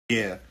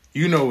Yeah,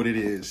 you know what it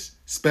is.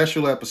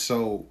 Special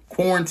episode,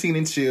 Quarantine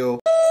and Chill.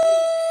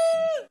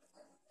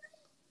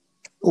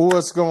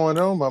 What's going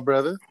on, my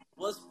brother?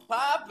 What's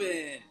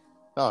poppin'?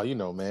 Oh, you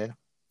know, man.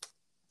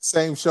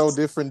 Same show,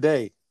 different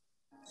day.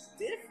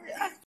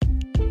 Different.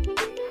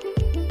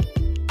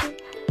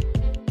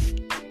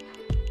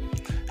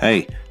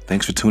 Hey,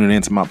 thanks for tuning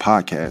in to my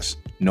podcast,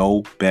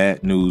 No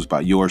Bad News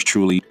by yours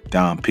truly,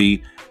 Don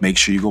P. Make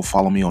sure you go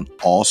follow me on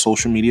all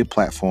social media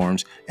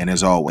platforms. And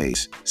as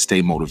always,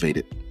 stay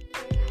motivated.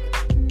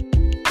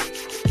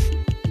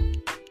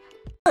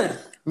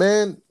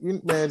 Man,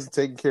 just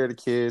taking care of the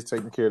kids,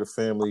 taking care of the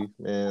family,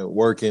 man,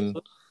 working.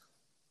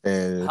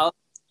 And How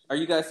are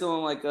you guys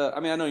still on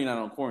I know you're not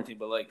on quarantine,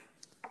 but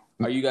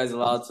are you guys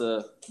allowed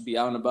to be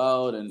out and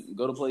about and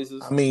go to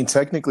places? I mean,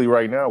 technically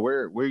right now,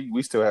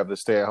 we still have the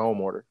stay-at-home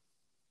order.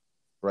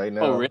 Right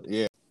now. Oh, really?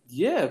 Yeah.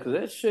 Yeah, because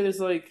that shit is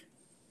what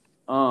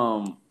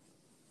are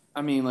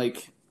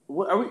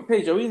we,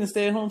 Paige, are we in the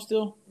stay-at-home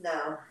still?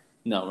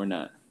 No, we're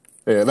not.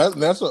 Yeah,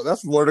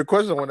 that's one of the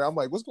questions. When I'm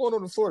like, what's going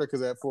on in Florida?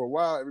 Because for a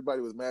while,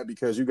 everybody was mad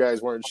because you guys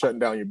weren't shutting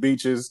down your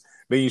beaches.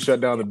 Then you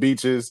shut down the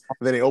beaches.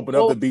 And then they opened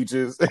up the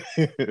beaches.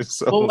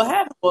 Well, what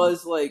happened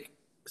was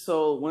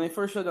so when they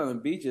first shut down the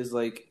beaches,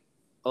 it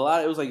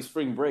was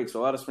spring break.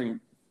 So a lot of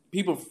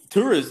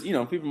tourists,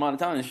 people from out of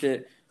town and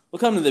shit, will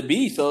come to the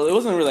beach. So it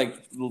wasn't really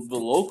the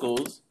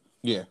locals.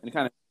 Yeah, and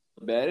kind of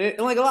bad.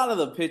 And a lot of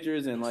the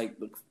pictures and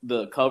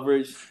the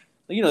coverage.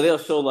 They'll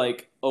show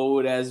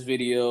old ass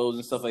videos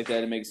and stuff like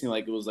that. It makes it seem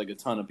like it was a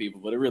ton of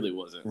people, but it really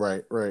wasn't.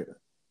 Right.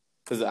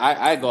 Because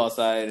I go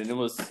outside and it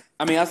was.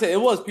 I say it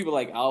was people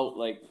out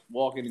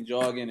walking and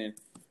jogging, and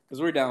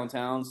because we're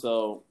downtown,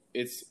 so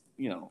it's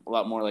a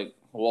lot more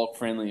walk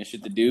friendly and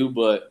shit to do.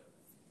 But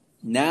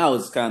now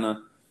it's kind of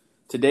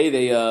today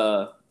they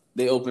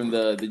opened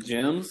the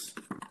gyms.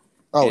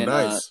 Oh, and,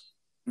 nice.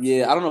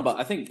 Yeah, I don't know about.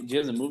 I think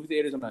gyms and movie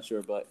theaters. I'm not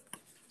sure, but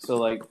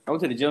so I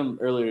went to the gym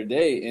earlier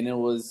today, and it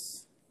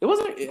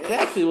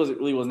actually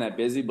wasn't that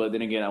busy, but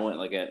then again, I went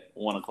at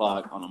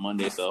 1:00 on a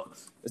Monday, so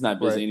it's not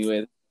busy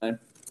anyway.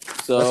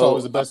 So that's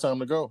always the best time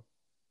to go.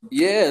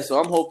 Yeah, so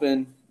I'm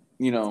hoping,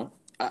 we're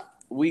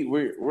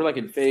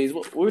in phase.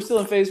 We're still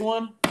in phase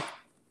 1.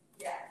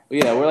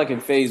 Yeah, we're in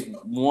phase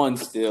 1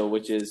 still,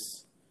 which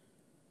is,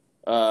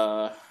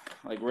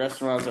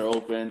 restaurants are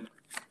open,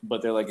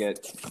 but they're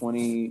at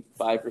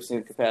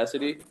 25%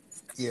 capacity.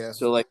 Yeah.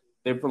 So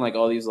they're putting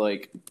all these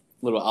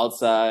little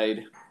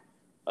outside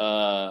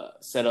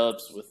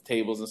setups with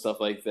tables and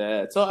stuff like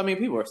that. So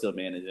people are still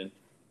managing.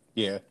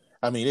 Yeah,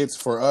 it's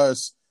for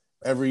us.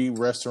 Every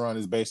restaurant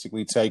is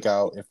basically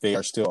takeout if they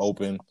are still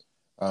open.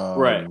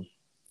 Right.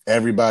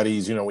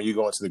 Everybody's when you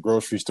go into the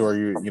grocery store,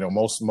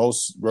 most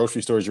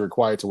grocery stores you're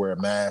required to wear a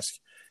mask,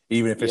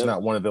 even if it's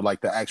not one of the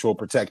actual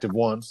protective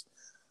ones.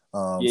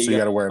 So you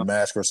got to wear a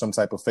mask or some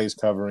type of face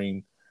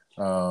covering.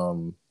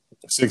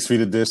 6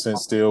 feet of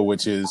distance still,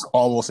 which is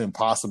almost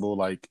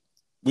impossible. I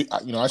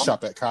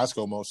shop at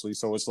Costco mostly,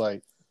 so it's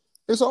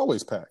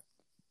always packed.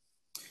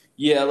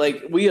 Yeah,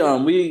 we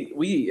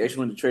actually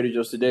went to Trader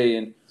Joe's today,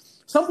 and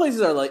some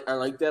places are like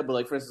that,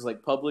 but for instance,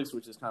 Publix,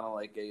 which is kind of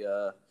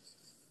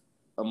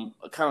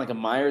a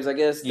Myers, I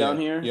guess, down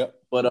here. Yep.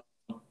 But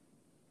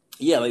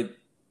they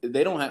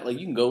don't have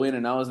you can go in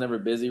and out. It's never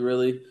busy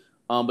really.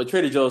 But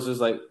Trader Joe's is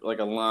like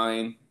a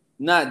line,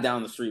 not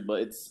down the street,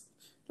 but it's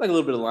a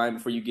little bit of line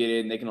before you get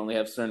in. They can only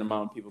have a certain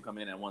amount of people come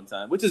in at one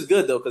time, which is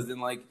good though, because then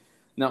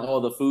not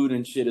all the food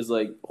and shit is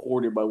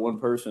hoarded by one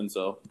person.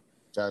 So,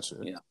 gotcha.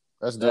 Yeah,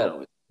 that's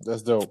dope.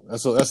 That's dope.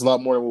 That's a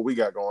lot more than what we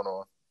got going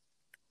on.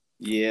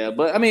 Yeah,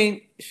 but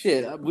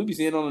shit, we be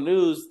seeing on the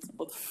news.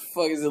 What the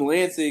fuck is in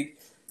Lansing?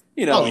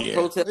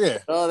 Protest. Yeah.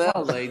 Oh, that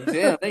was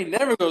damn. They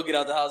never go get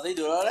out the house. They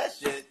do all that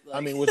shit.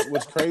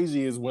 What's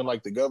crazy is when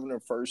the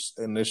governor first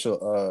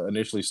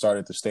initially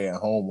started the stay at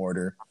home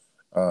order.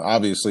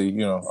 Obviously,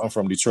 I'm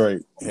from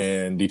Detroit,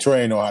 and Detroit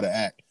ain't know how to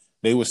act.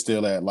 They was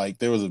still at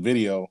there was a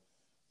video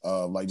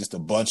of just a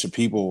bunch of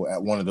people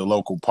at one of the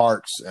local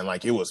parks, and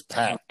it was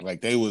packed.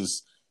 They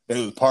was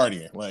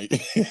partying.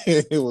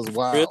 It was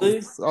wild.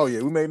 Really? Oh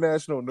yeah, we made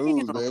national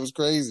news, man. It was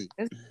crazy.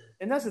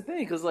 And that's the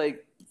thing, because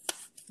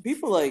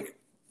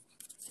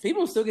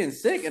people still getting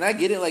sick, and I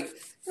get it. If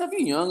you're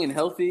young and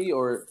healthy,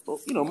 or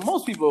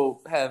most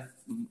people have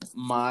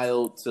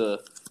mild to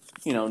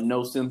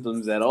no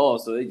symptoms at all,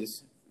 so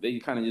they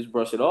kind of just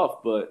brush it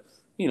off. But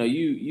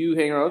you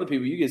hang around other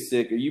people, you get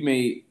sick, or you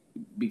may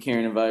be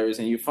carrying a virus,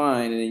 and you're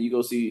fine, and then you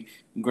go see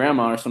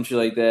grandma or some shit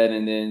like that,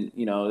 and then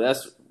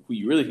that's who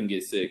you really can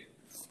get sick.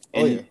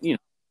 And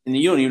and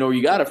you don't even know where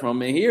you got it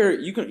from. And here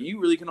you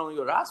really can only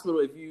go to the hospital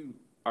if you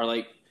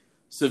are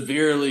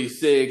severely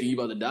sick and you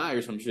about to die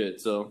or some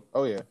shit. So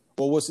yeah.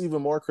 Well, what's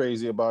even more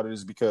crazy about it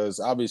is because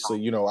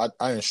obviously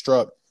I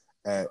instruct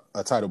at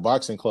a Title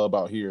Boxing Club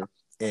out here,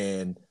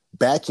 and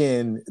back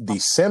in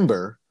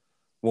December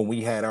when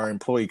we had our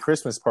employee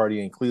Christmas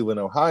party in Cleveland,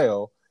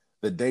 Ohio,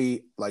 the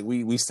day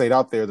we stayed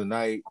out there the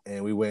night,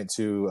 and we went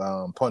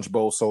to Punch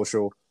Bowl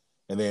Social.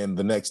 And then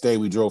the next day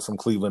we drove from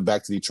Cleveland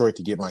back to Detroit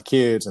to get my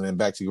kids, and then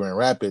back to Grand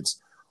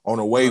Rapids. On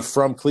the way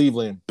from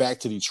Cleveland back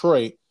to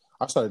Detroit,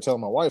 I started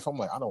telling my wife, I'm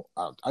like,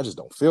 I just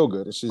don't feel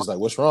good. And she's like,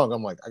 what's wrong?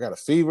 I'm like, I got a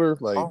fever.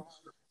 Like,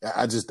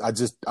 I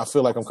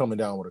feel like I'm coming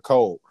down with a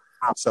cold.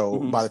 So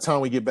by the time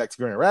we get back to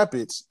Grand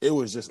Rapids, it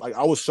was just like,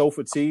 I was so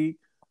fatigued.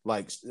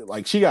 Like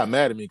she got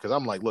mad at me because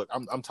I'm like, look,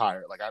 I'm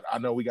tired. Like, I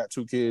know we got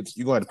 2 kids.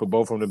 You're going to have to put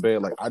both of them to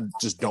bed. Like, I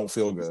just don't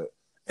feel good.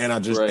 And I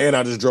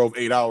just drove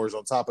 8 hours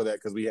on top of that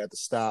because we had to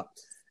stop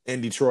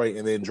in Detroit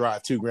and then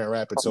drive to Grand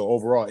Rapids. So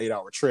overall,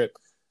 8-hour trip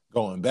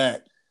going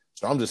back.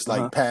 So I'm just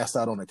like passed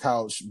out on the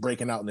couch,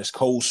 breaking out in this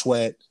cold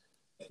sweat,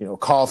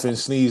 coughing,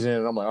 sneezing.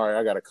 And I'm like, all right,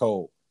 I got a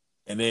cold.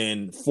 And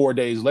then 4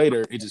 days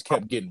later, it just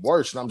kept getting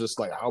worse. And I'm just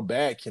like, how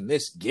bad can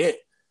this get?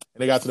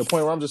 And it got to the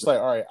point where I'm just like,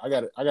 all right, I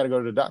got to go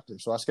to the doctor.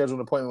 So I scheduled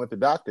an appointment with the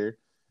doctor,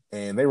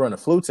 and they run a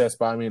flu test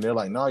by me. And they're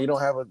like, no, you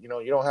don't have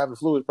the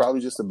flu. It's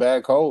probably just a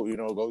bad cold.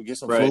 Go get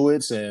some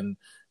fluids and,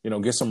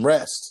 get some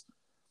rest.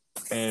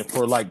 And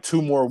for like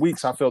 2 more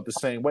weeks, I felt the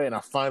same way. And I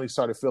finally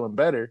started feeling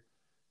better.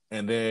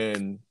 And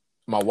then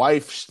my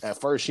wife,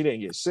 at first, she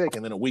didn't get sick.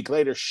 And then a week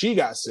later, she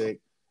got sick.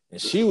 And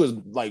she was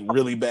like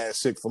really bad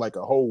sick for like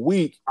a whole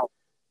week.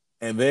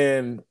 And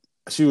then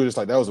she was just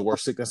like, that was the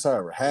worst sickness I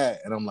ever had.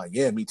 And I'm like,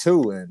 yeah, me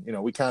too. And,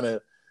 we kind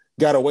of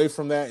got away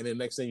from that. And then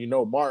next thing you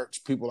know,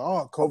 March, people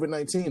are,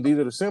 COVID-19, these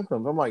are the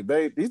symptoms. I'm like,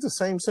 babe, these are the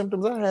same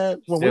symptoms I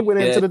had when we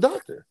went into the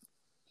doctor.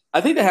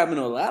 I think that happened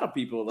to a lot of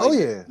people.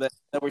 Like,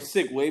 that were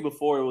sick way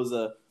before it was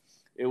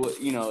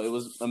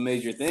a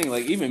major thing.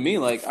 Like even me,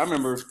 like I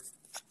remember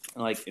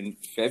like in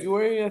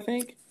February, I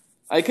think.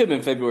 It could have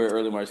been February,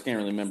 early March, can't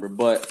really remember.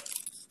 But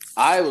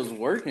I was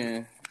working,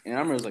 and I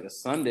remember it was like a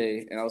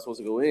Sunday, and I was supposed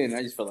to go in, and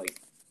I just felt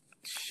like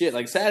shit.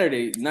 Like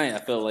Saturday night, I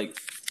felt like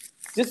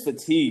just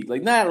fatigued.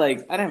 Like not like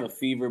I didn't have a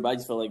fever, but I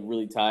just felt like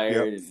really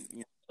tired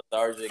and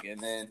lethargic.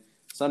 And then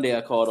Sunday,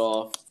 I called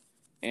off,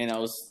 and I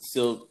was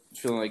still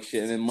feeling like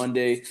shit. And then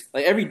Monday,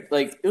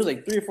 it was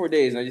like 3 or 4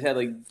 days, and I just had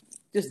like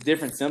just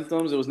different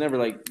symptoms. It was never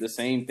like the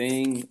same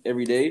thing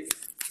every day.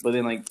 But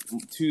then, like,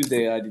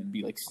 Tuesday, I'd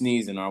be, like,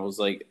 sneezing. Or I was,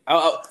 like...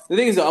 the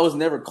thing is, I was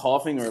never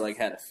coughing or, like,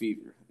 had a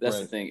fever. That's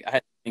the thing. I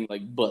had anything,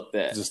 like, but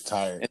that. Just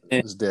tired.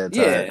 Just dead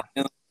tired. Yeah.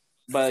 And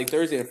by, like,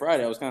 Thursday and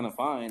Friday, I was kind of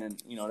fine. And,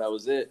 that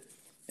was it.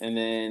 And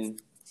then,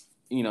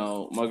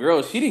 my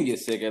girl, she didn't get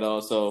sick at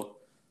all. So,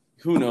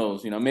 who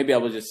knows? Maybe I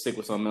was just sick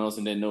with something else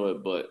and didn't know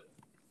it. But,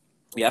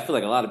 yeah, I feel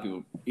like a lot of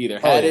people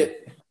either had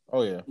it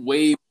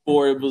way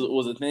before it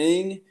was a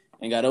thing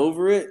and got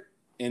over it.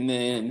 And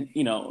then,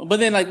 but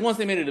then, like, once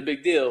they made it a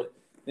big deal,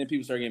 then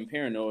people started getting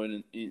paranoid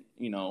and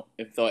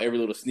if thought every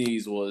little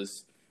sneeze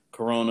was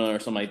corona or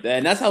something like that.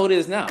 And that's how it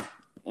is now.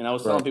 And I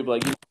was telling people,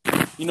 like,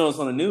 it's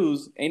on the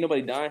news. Ain't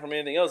nobody dying from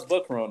anything else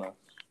but corona.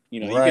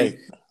 You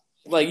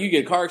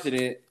get a car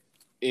accident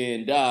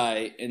and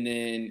die, and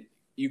then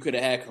you could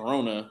have had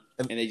corona,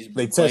 and they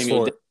just test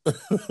for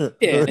it.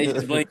 Yeah, they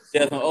just blame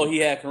death on, he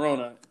had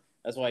corona.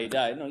 That's why he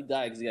died. No, he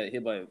died because he got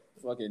hit by a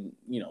fucking,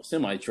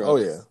 semi-truck. Oh,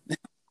 yeah.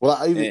 Well,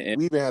 we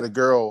even had a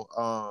girl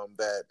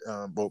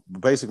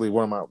basically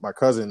one of my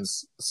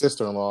cousin's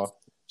sister-in-law.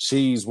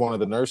 She's one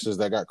of the nurses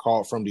that got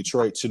called from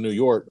Detroit to New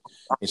York,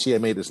 and she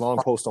had made this long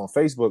post on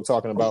Facebook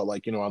talking about,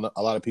 like, a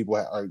lot of people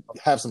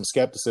have some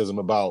skepticism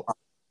about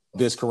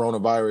this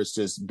coronavirus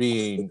just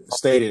being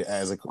stated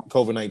as a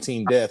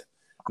COVID-19 death,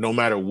 no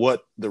matter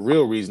what the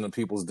real reason of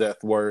people's death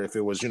were. If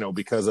it was,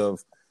 because of,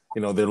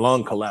 their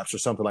lung collapse or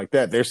something like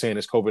that, they're saying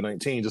it's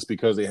COVID-19 just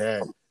because they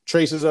had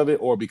traces of it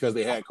or because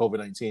they had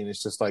COVID-19.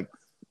 It's just like,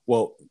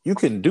 well, you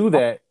can do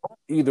that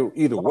either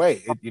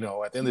way. At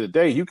the end of the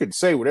day, you can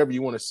say whatever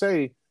you want to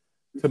say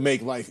to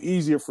make life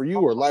easier for you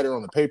or lighter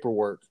on the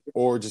paperwork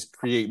or just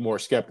create more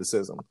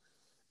skepticism.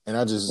 And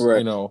I just,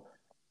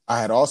 I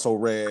had also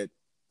read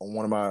on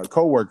one of my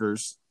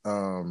coworkers,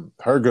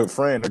 her good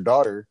friend, her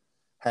daughter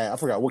had, I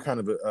forgot what kind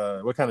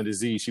of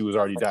disease she was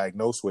already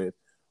diagnosed with,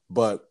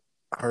 but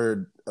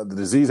the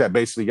disease had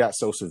basically got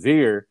so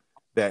severe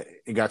that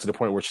it got to the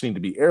point where she needed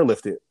to be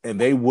airlifted,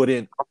 and they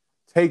wouldn't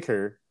take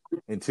her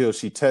until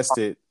she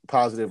tested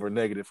positive or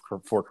negative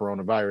for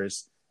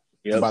coronavirus.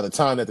 Yep. And by the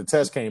time that the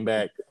test came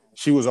back,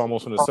 she was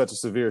almost in such a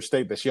severe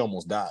state that she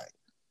almost died.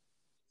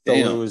 So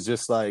it was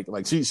just like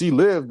she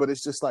lived, but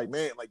it's just like,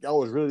 man, like y'all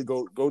was really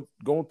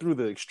going through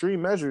the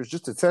extreme measures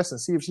just to test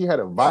and see if she had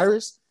a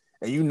virus,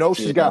 and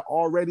she's got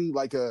already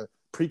like a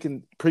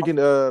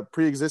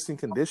pre-existing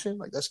condition.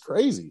 Like, that's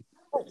crazy.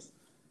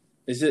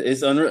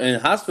 It's unreal.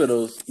 And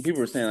hospitals, people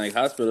were saying like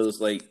hospitals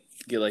like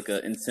get like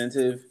an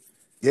incentive,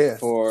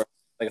 for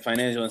like a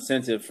financial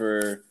incentive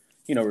for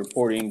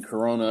reporting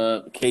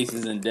corona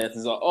cases and deaths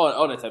and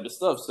all that type of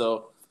stuff.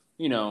 So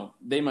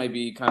they might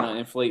be kind of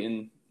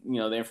inflating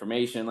the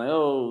information, like,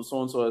 oh,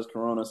 so and so has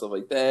corona, stuff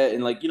like that,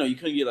 and like you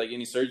couldn't get like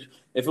any surgery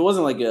if it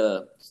wasn't like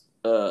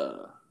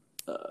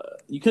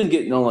you couldn't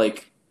get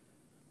like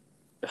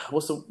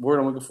what's the word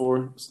I'm looking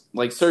for,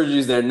 like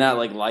surgeries that are not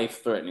like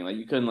life threatening, like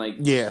you couldn't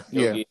like get,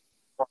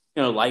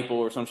 lipo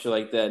or some shit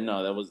like that.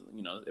 No, that was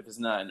if it's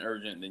not an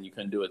urgent, then you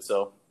couldn't do it.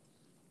 So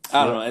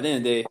I don't know. At the end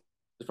of the day,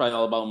 it's probably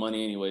all about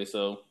money anyway.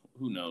 So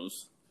who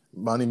knows?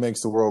 Money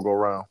makes the world go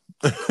round.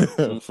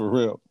 For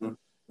real.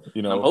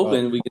 You know, I'm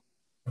hoping we get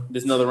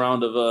this another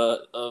round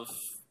of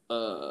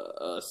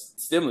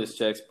stimulus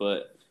checks,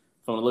 but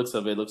from the looks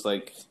of it, looks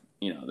like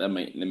that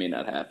may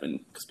not happen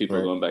because people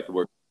are going back to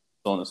work,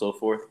 so on and so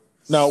forth.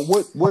 Now,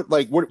 what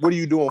are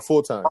you doing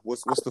full time?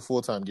 What's the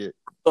full time gig?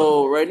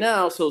 So right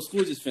now, school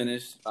just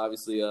finished.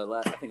 Obviously,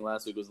 I think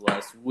last week was the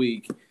last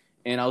week,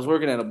 and I was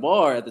working at a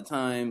bar at the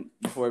time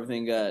before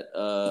everything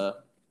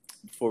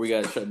before we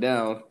got shut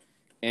down,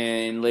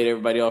 and laid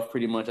everybody off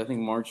pretty much. I think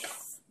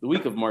the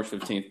week of March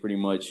 15th, pretty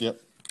much. Yep.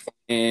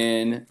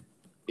 And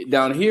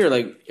down here,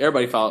 like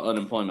everybody filed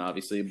unemployment,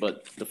 obviously,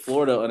 but the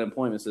Florida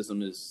unemployment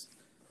system is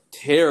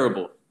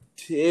terrible.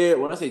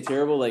 When I say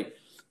terrible, like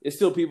it's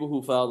still people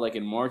who filed like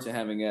in March and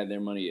haven't got their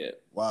money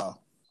yet. Wow.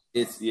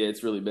 It's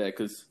really bad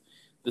because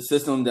the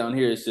system down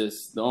here is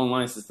just the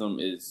online system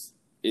is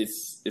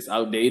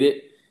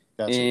outdated.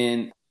 Gotcha.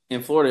 And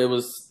in Florida, it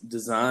was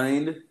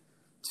designed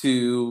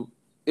to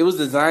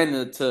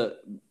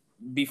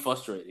be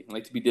frustrating,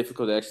 like to be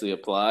difficult to actually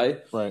apply.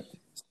 Right.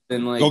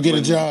 And like go get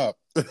a job.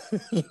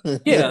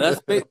 Yeah,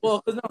 that's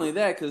well. Because not only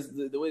that, because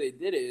the way they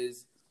did it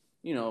is,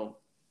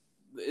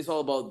 it's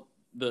all about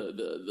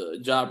the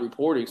job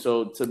reporting.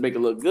 So to make it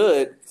look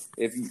good,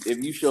 if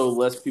you show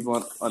less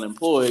people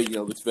unemployed,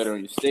 it looks better on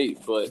your state.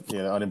 But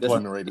yeah, the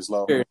unemployment rate is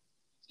low.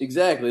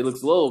 Exactly, it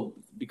looks low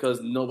because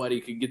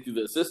nobody could get through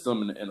the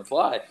system and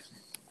apply.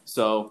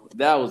 So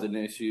that was an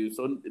issue.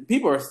 So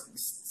people are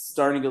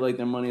starting to get like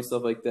their money and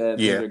stuff like that.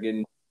 Yeah, they're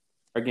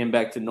getting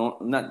back to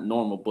not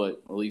normal,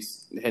 but at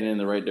least heading in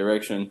the right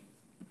direction.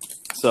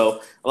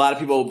 So a lot of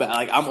people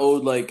like I'm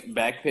owed like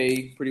back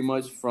pay pretty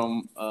much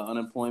from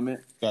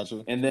unemployment.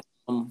 Gotcha. And then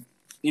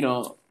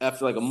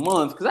after like a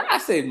month, because I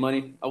saved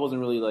money, I wasn't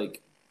really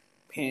like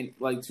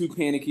too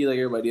panicky like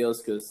everybody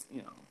else because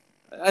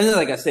I know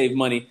like I saved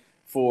money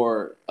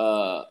for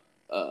a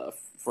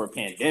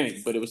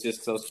pandemic, but it was just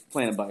because I was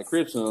planning to buy a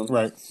crib soon.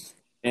 Right.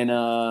 And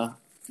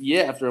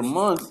after a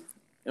month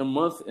and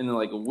then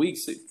like a week,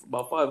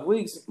 about 5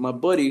 weeks, my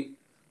buddy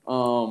that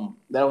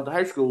I went to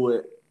high school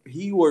with,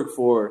 he worked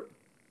for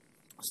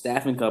a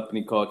staffing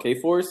company called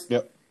K-Force.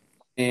 Yep.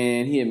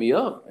 And he hit me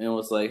up and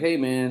was like, "Hey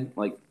man,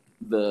 like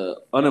the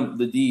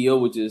DEO,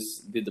 which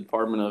is the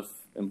Department of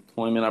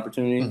Employment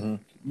Opportunity,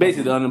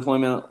 basically the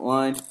unemployment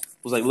line,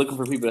 was like looking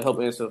for people to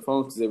help answer the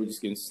phone because they were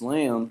just getting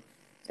slammed."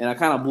 And I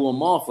kind of blew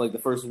them off like the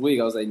first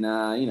week. I was like,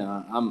 "Nah,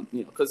 I'm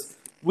because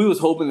we was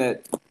hoping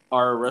that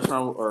our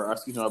restaurant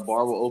our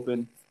bar will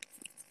open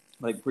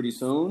like pretty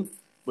soon."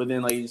 But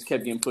then, like, it just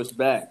kept getting pushed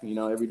back.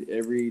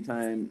 Every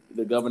time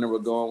the governor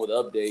would go on with an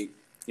update,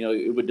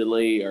 it would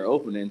delay our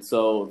opening.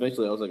 So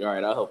eventually, I was like, all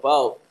right, I'll help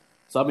out.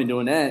 So I've been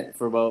doing that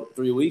for about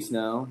 3 weeks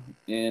now.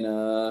 And,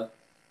 on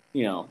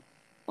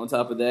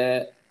top of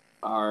that,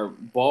 our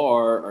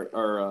bar,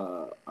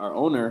 our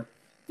owner,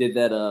 did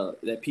that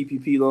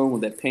PPP loan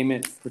with that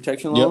payment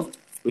protection loan,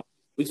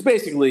 which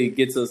basically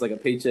gets us like a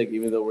paycheck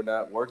even though we're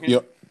not working.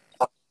 Yep.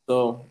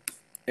 So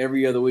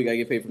every other week I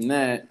get paid from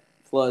that,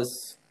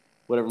 plus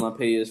whatever my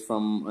pay is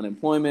from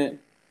unemployment,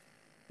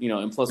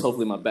 and plus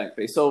hopefully my back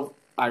pay. So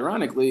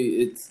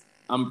ironically,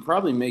 I'm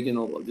probably making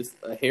just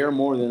a hair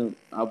more than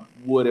I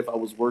would if I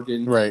was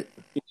working. Right.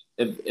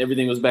 If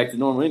everything was back to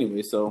normal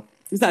anyway. So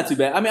it's not too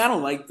bad. I mean, I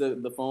don't like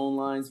the phone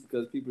lines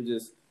because people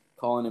just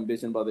calling and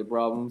bitching about their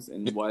problems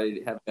and why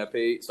they haven't got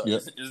paid. So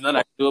there's nothing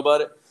I can do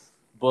about it.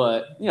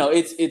 But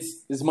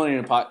it's money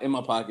in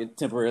my pocket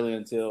temporarily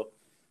until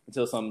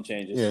something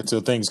changes. Yeah,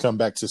 until things come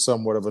back to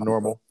somewhat of a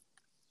normal.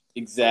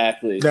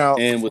 Exactly. Now,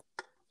 and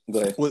go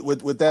ahead.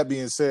 With that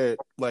being said,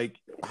 like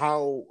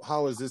how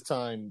has this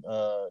time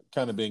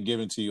kind of been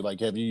given to you? Like,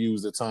 have you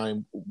used the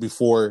time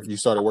before you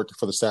started working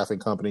for the staffing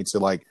company to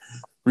like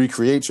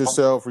recreate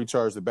yourself,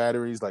 recharge the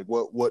batteries? Like,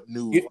 what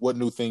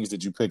new things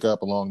did you pick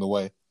up along the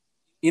way?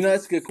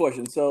 That's a good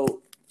question.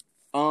 So,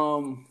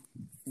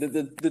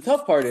 the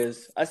tough part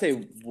is, I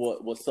say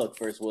what sucked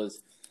first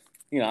was,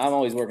 I'm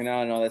always working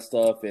out and all that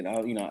stuff, and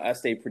I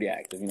stayed pretty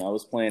active. I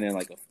was playing in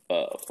like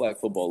a flag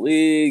football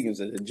league. It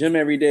was at the gym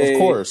every day. Of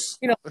course.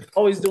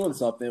 Always doing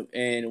something.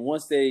 And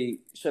once they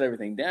shut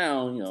everything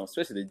down,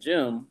 especially the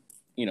gym,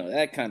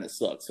 that kind of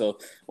sucks. So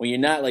when you're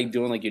not like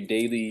doing like your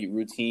daily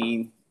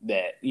routine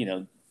that,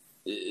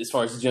 as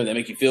far as the gym that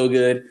make you feel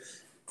good,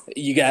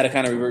 you got to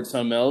kind of revert to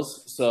something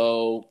else.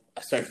 So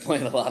I started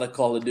playing a lot of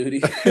Call of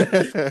Duty.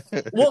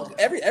 Well,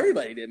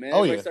 everybody did, man.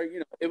 Oh, yeah.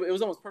 It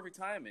was almost perfect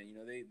timing.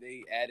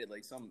 They added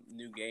like some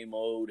new game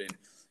mode, and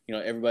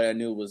everybody I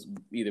knew was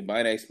either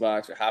buying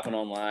Xbox or hopping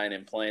online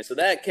and playing. So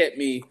that kept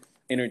me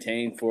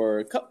entertained for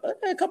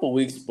a couple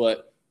weeks.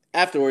 But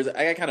afterwards,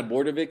 I got kind of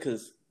bored of it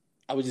because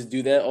I would just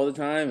do that all the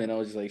time, and I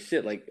was just like,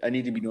 shit, like I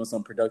need to be doing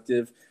something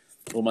productive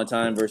with my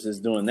time versus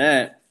doing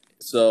that.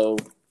 So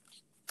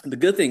the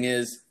good thing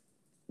is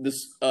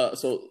this.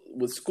 So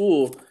with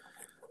school,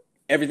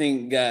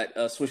 everything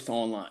got switched to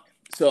online.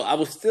 So I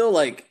was still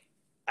like,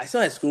 I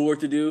still had schoolwork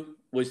to do,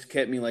 which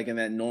kept me like in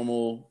that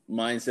normal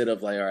mindset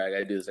of like, all right, I got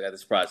to do this. I got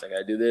this project. I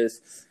got to do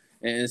this,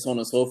 and so on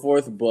and so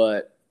forth.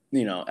 But,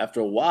 after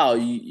a while,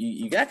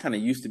 you got kind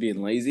of used to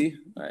being lazy,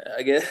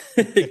 I guess.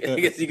 I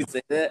guess you could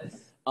say that.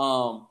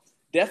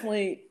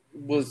 Definitely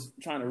was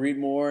trying to read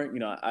more. You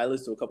know, I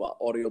listened to a couple of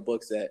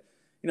audiobooks that,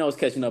 you know, I was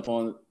catching up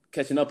on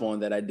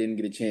that I didn't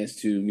get a chance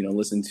to, you know,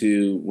 listen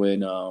to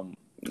when,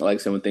 like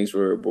I said, when things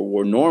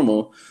were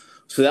normal.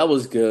 So that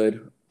was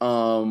good.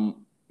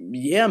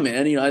 Yeah,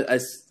 man. You know,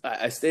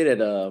 I stayed at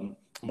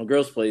my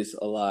girl's place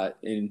a lot,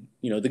 and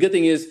you know, the good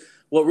thing is,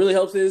 what really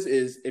helps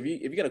is if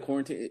you got to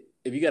quarantine,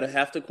 if you got to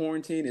have to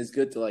quarantine, it's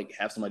good to like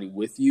have somebody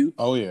with you.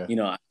 Oh yeah. You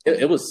know,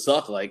 it would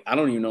suck. Like I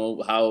don't even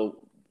know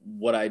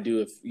what I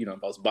do if, you know,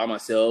 if I was by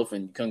myself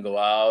and couldn't go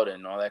out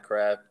and all that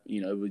crap.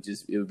 You know, it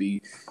would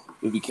be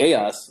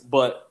chaos.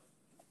 But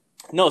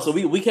no, so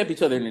we kept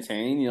each other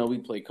entertained. You know, we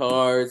play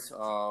cards.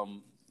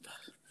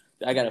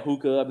 I got a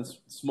hookah. I've been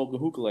smoking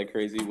hookah like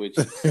crazy, which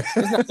it's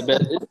not the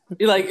best.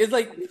 It's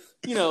like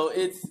you know,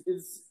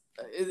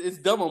 it's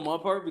dumb on my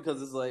part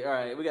because it's like, all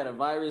right, we got a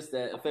virus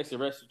that affects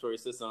your respiratory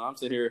system. I'm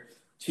sitting here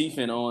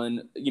chiefing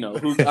on, you know,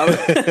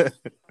 hookah.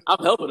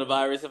 I'm helping the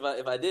virus if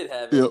I did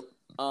have it. Yep.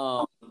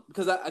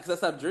 Because I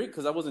stopped drinking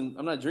because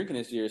I'm not drinking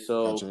this year.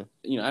 So Gotcha.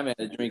 You know, I haven't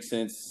had a drink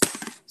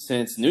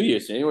since New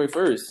Year's, January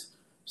 1st.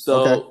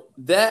 So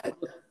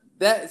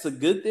that's a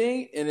good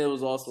thing, and it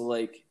was also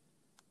like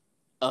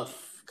a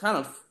kind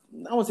of,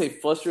 I wouldn't say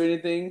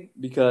frustrating thing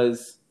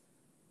because,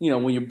 you know,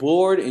 when you're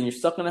bored and you're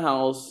stuck in the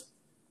house,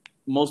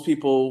 most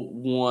people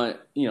want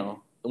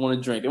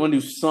to drink. They want to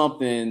do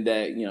something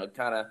that, you know,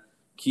 kind of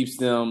keeps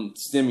them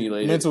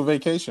stimulated. Mental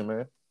vacation,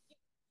 man.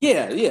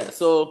 Yeah.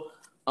 So,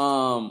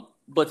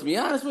 but to be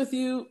honest with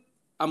you,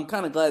 I'm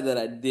kind of glad that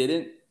I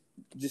didn't,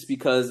 just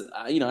because,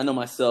 you know, I know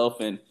myself,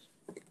 and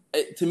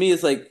to me,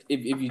 it's like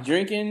if you're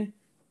drinking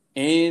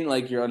and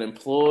like you're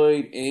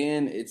unemployed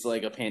and it's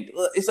like a pandemic,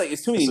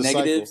 it's too many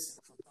negatives.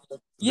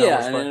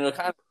 Yeah, and then it'll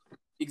kind of,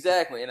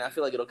 exactly, and I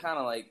feel like it'll kind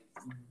of like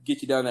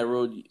get you down that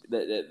road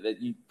that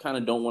you kind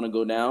of don't want to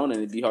go down, and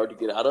it'd be hard to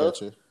get out of.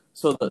 Gotcha.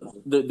 So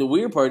the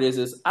weird part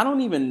is I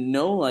don't even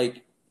know,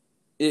 like,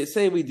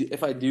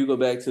 if I do go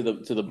back to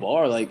the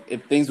bar, like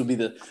if things would be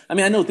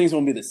I know things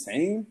won't be the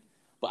same,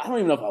 but I don't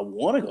even know if I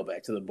want to go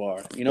back to the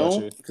bar, you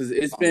know, because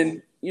it's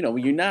been, you know,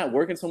 when you're not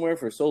working somewhere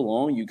for so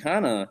long, you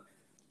kind of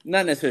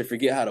not necessarily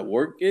forget how to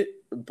work it,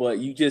 but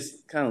you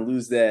just kind of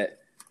lose that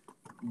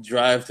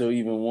drive to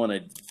even want to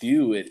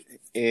do it.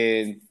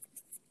 And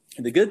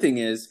the good thing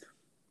is,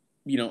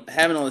 you know,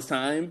 having all this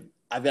time,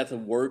 I've got to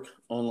work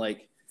on,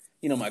 like,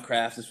 you know, my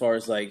crafts as far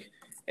as like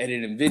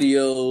editing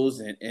videos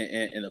and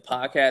the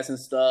podcast and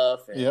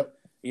stuff. And, yep.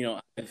 You know,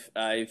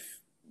 I've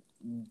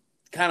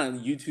kind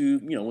of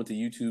YouTube, you know, went to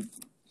YouTube.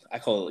 I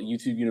call it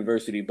YouTube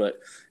University, but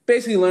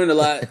basically learned a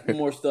lot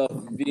more stuff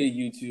via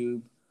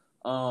YouTube.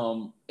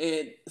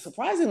 And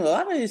surprisingly, a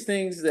lot of these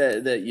things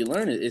that you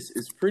learn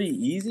is pretty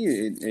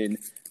easy and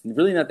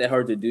really not that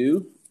hard to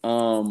do.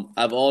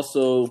 I've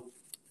also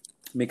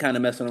been kind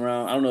of messing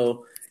around. I don't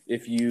know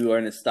if you are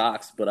into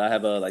stocks, but I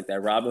have that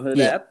Robinhood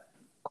app.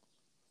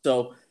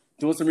 So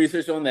doing some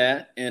research on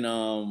that, and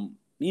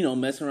you know,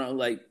 messing around,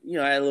 like, you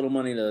know, I had a little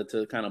money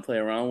to kind of play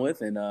around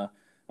with, and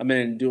I've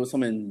been doing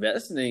some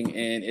investing,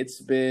 and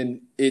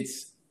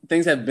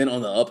things have been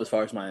on the up as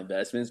far as my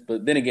investments.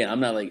 But then again, I'm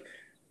not like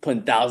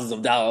putting thousands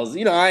of dollars.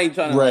 You know, I ain't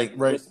trying to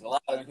risk a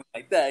lot or anything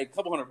like that. A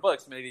couple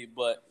 $100 maybe,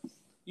 but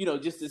you know,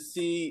 just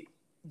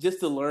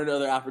to learn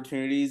other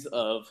opportunities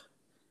of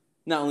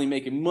not only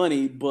making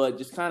money, but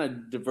just kind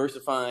of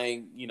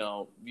diversifying, you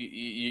know,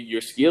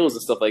 your skills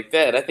and stuff like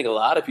that. I think a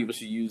lot of people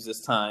should use this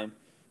time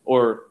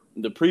or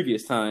the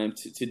previous time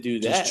to do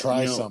that. Just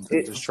try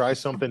something. Just try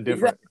something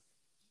different.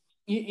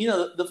 You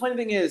know, the funny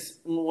thing is,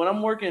 when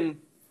I'm working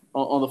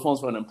on the phones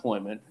for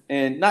unemployment,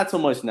 and not so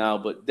much now,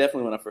 but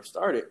definitely when I first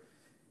started,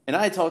 and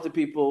I talk to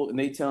people and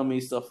they tell me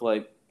stuff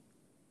like,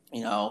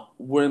 you know,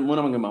 when am I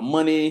going to get my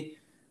money?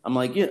 I'm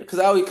like, yeah,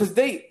 because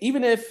they,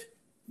 even if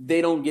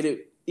they don't get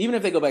it, even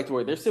if they go back to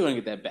work, they're still going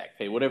to get that back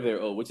pay, whatever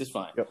they're owed, which is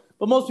fine. Yep.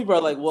 But most people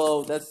are like,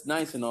 well, that's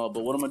nice and all,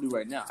 but what am I going to do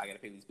right now? I got to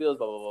pay these bills,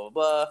 blah, blah, blah,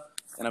 blah.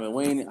 And I've been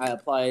waiting. I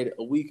applied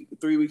a week,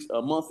 3 weeks,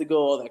 a month ago,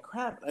 all that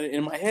crap. And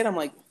in my head, I'm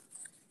like,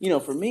 you know,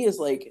 for me, it's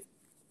like,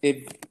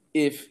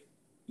 if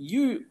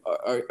you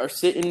are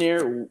sitting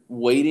there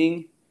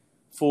waiting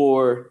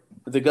for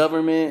the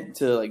government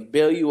to, like,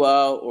 bail you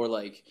out or,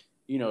 like,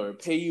 you know, or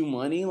pay you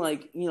money,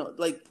 like, you know,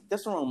 like,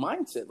 that's the wrong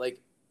mindset. Like,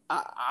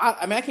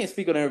 I mean, I can't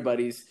speak on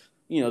everybody's,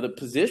 you know, the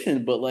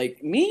position, but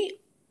like me,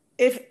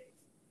 if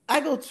I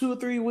go 2 or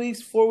 3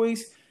 weeks, 4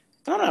 weeks,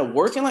 and I'm not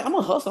working, like, I'm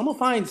gonna hustle. I'm gonna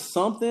find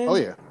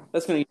something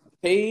that's gonna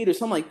get paid or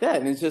something like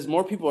that. And it's just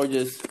more people are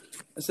just,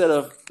 instead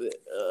of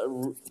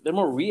they're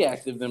more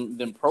reactive than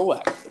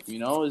proactive. You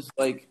know, it's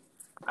like,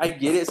 I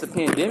get it, it's a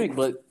pandemic,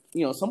 but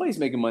you know, somebody's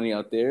making money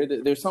out there.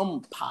 There's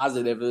some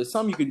positive. There's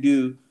something you can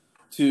do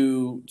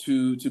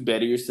to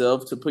better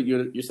yourself, to put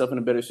yourself in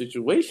a better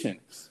situation.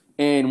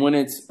 And when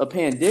it's a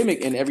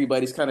pandemic and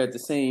everybody's kind of at the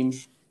same,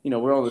 you know,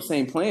 we're on the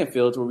same playing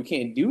field where we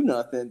can't do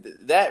nothing,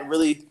 that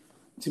really,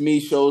 to me,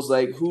 shows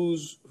like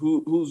who's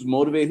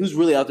motivated, who's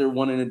really out there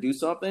wanting to do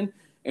something,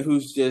 and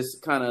who's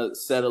just kind of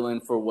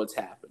settling for what's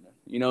happening.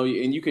 You know,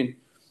 and you can,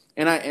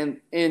 and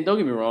don't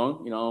get me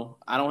wrong, you know,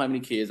 I don't have any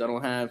kids, I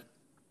don't have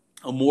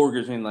a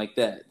mortgage and like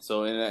that.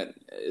 So, and that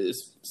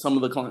is some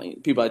of the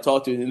people I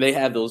talk to, and they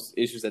have those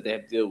issues that they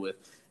have to deal with.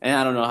 And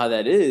I don't know how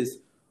that is,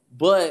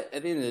 but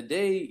at the end of the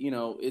day,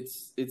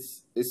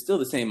 it's still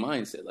the same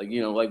mindset. Like, if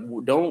you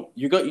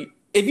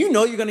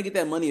know you're going to get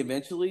that money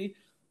eventually,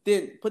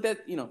 then put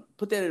that in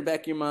the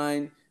back of your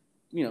mind.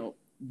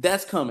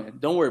 That's coming.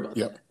 Don't worry about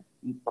that.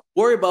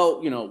 Worry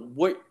about,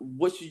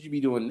 what should you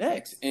be doing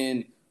next?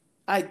 And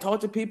I talk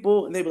to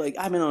people, and they be like,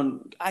 I've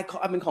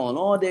been calling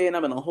all day, and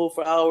I've been on hold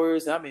for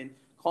hours, and I've been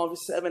calling for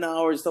 7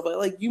 hours, stuff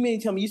like you may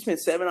tell me you spent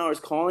 7 hours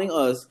calling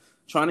us,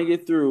 trying to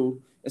get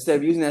through, instead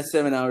of using that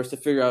 7 hours to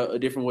figure out a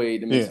different way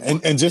to make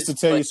and just to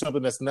tell you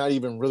something that's not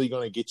even really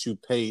going to get you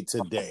paid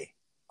today.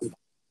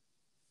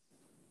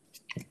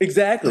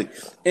 Exactly.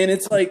 And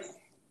it's like,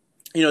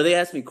 they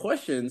ask me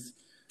questions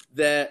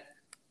that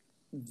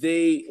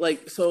they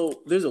like.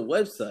 So there's a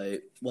website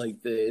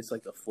it's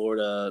like the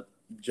Florida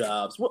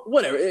jobs,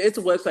 whatever. It's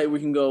a website where you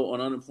can go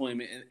on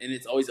unemployment, and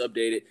it's always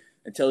updated.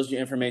 It tells you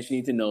information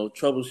you need to know,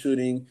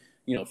 troubleshooting,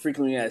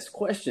 frequently asked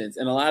questions.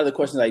 And a lot of the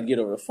questions I get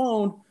over the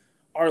phone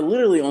are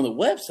literally on the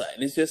website.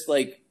 And it's just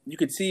like, you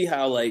could see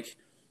how like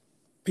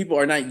people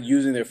are not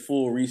using their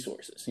full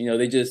resources.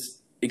 They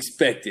just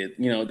expect it.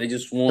 They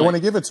just want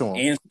to give it to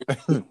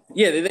them.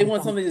 Yeah, they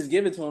want something to just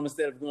give it to them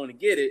instead of going to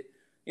get it.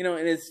 And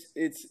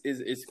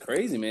it's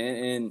crazy, man.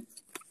 And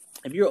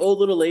if you're an old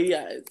little lady,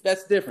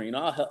 that's different.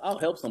 I'll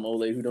help some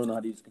old lady who don't know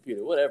how to use a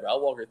computer, whatever. I'll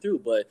walk her through.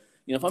 But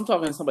if I'm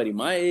talking to somebody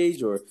my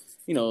age, or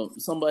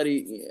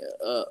somebody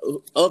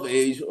of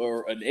age,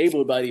 or an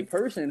able-bodied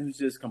person who's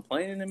just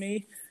complaining to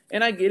me,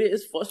 and I get it,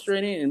 it's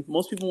frustrating, and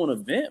most people want to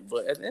vent.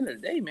 But at the end of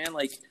the day, man,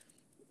 like,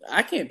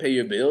 I can't pay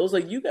your bills.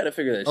 Like, you got to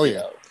figure that shit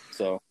out.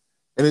 So,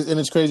 and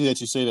it's crazy that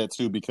you say that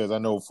too, because I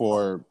know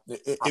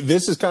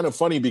this is kind of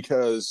funny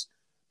because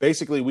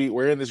basically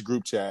we're in this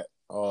group chat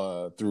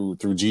through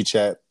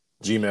GChat,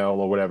 Gmail,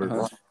 or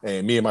whatever,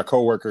 and me and my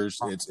coworkers,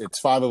 it's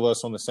 5 of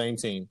us on the same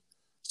team.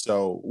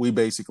 So we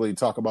basically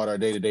talk about our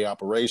day-to-day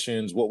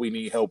operations, what we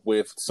need help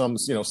with, some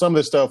of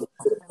the stuff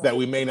that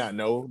we may not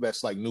know,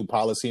 that's like new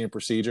policy and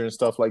procedure and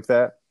stuff like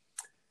that.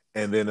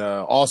 And then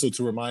also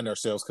to remind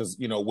ourselves, because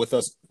with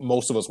us,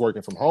 most of us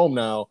working from home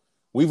now,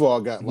 we've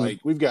all got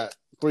we've got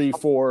 3,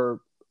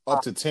 4,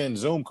 up to 10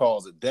 Zoom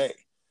calls a day.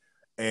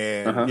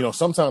 And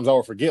sometimes I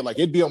would forget, like,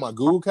 it'd be on my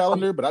Google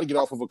Calendar, but I'd get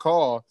off of a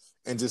call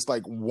and just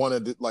like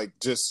wanted to like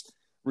just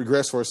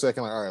regress for a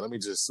second, like, all right, let me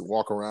just take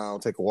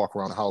a walk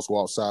around the house,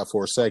 go outside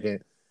for a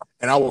second.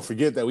 And I will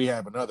forget that we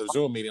have another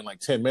Zoom meeting in like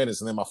 10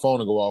 minutes, and then my phone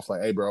will go off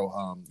like, hey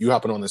bro, you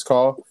hopping on this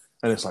call?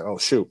 And it's like, oh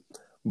shoot.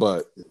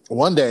 But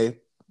one day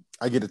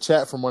I get a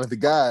chat from one of the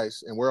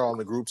guys, and we're all in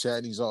the group chat,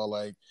 and he's all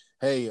like,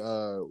 hey,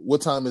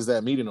 what time is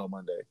that meeting on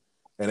Monday?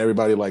 And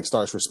everybody like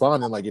starts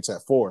responding like it's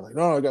at 4. Like,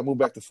 no, I got moved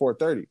back to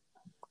 4:30.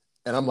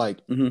 And I'm like,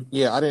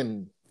 yeah, I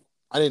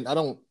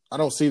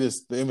don't see the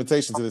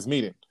invitation to this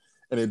meeting.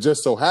 And it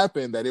just so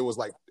happened that it was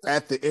like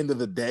at the end of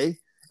the day,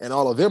 and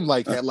all of them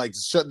like had like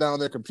shut down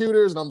their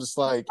computers, and I'm just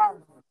like,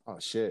 oh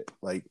shit,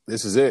 like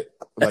this is it.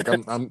 Like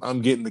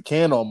I'm getting the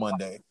can on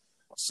Monday.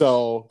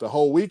 So the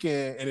whole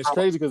weekend, and it's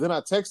crazy because then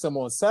I text them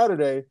on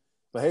Saturday,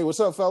 like, hey, what's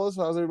up, fellas?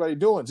 How's everybody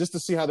doing? Just to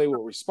see how they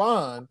would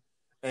respond,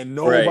 and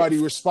nobody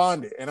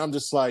responded. And I'm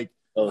just like,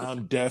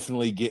 I'm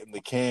definitely getting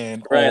the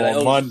can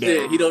on Monday.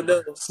 Shit. He don't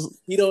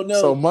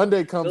know. So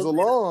Monday comes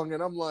along,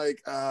 and I'm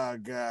like, oh,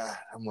 God.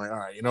 I'm like, all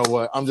right, you know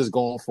what? I'm just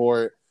going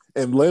for it.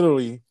 And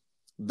literally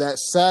that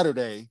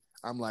Saturday,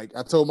 I'm like,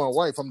 I told my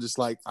wife, I'm just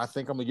like, I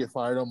think I'm going to get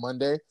fired on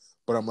Monday.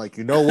 But I'm like,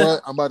 you know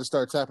what? I'm about to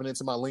start tapping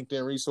into my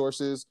LinkedIn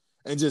resources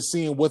and just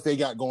seeing what they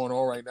got going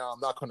on right now. I'm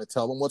not going to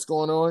tell them what's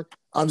going on.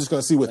 I'm just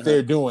going to see what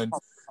they're doing.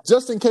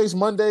 Just in case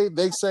Monday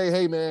they say,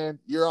 hey, man,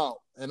 you're out.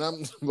 And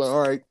I'm like,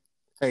 all right.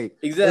 Hey,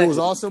 exactly. It was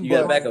awesome. You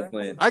got a backup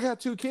plan. I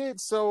got 2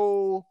 kids,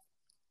 so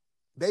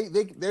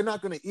they're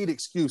not going to eat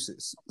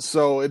excuses.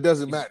 So it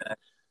doesn't matter.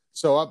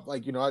 So I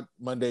like,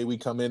 Monday we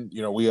come in,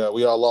 we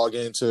all log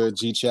into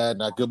GChat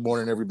and I good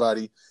morning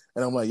everybody.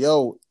 And I'm like,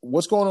 yo,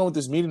 what's going on with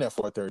this meeting at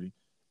 4:30?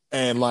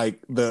 And like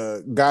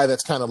the guy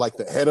that's kind of like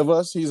the head of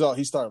us, he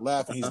started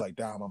laughing. He's like,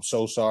 Dom, I'm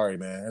so sorry,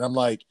 man. And I'm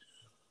like,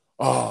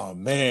 oh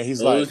man,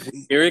 he's like,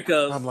 here it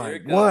comes. I'm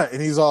like, what? And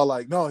he's all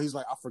like, no, he's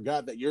like, I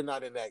forgot that you're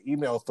not in that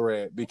email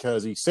thread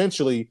because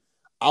essentially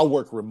I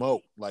work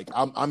remote. Like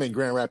I'm in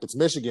Grand Rapids,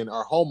 Michigan.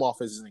 Our home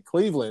office is in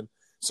Cleveland.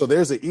 So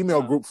there's an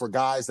email group for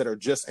guys that are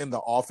just in the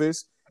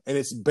office. And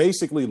it's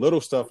basically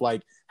little stuff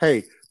like,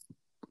 hey,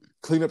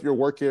 clean up your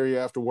work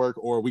area after work,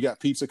 or we got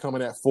pizza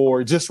coming at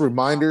 4, just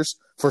reminders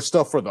for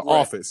stuff for the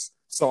office.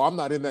 So I'm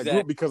not in that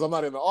group because I'm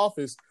not in the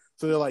office.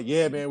 So they're like,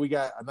 yeah, man, we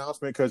got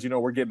announcement because,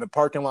 we're getting the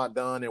parking lot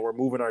done and we're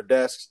moving our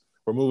desks.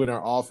 We're moving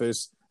our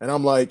office. And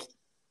I'm like,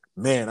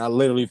 man, I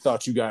literally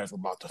thought you guys were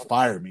about to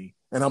fire me.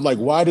 And I'm like,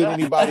 why didn't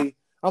anybody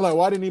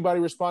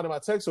respond to my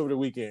text over the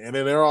weekend? And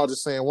then they're all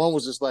just saying, one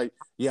was just like,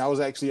 yeah, I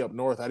was actually up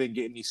north. I didn't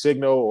get any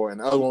signal.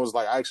 And the other one was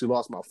like, I actually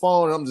lost my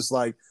phone. And I'm just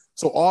like,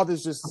 so all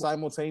this just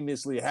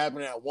simultaneously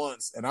happened at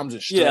once. And I'm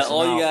just stressing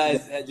all out. you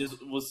guys had just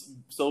was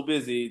so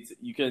busy.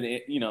 You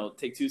couldn't,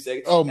 take 2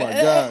 seconds. Oh my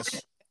gosh.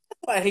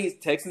 I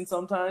hate texting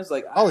sometimes.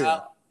 Like,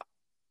 I'd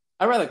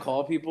rather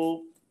call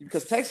people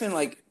because texting,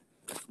 like,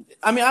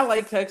 I mean, I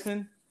like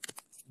texting,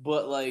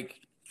 but like,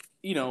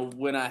 you know,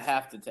 when I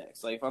have to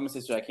text, like if I'm a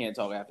sister, I can't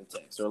talk after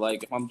text, or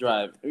like if I'm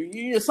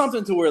driving,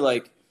 something to where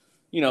like,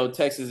 you know,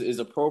 text is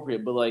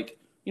appropriate, but like,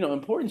 you know,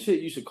 important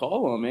shit you should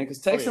call on, man,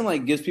 because texting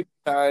like gives people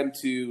time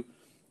to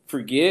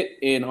forget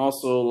and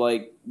also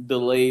like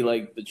delay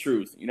like the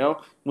truth. You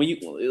know, when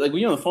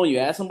you're on the phone, you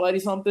ask somebody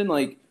something,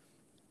 like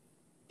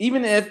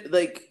even if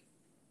like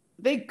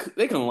they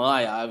can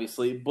lie,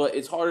 obviously, but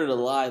it's harder to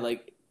lie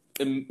like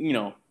you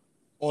know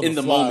in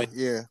the moment,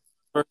 yeah.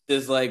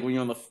 Versus like when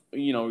you're on the,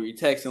 you know, you're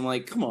texting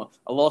like, come on,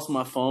 I lost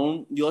my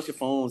phone. You lost your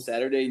phone on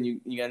Saturday and you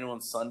got it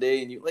on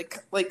Sunday, and you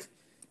like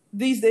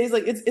these days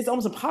like it's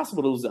almost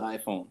impossible to lose the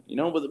iPhone, you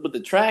know, with the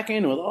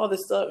tracking, with all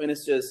this stuff, and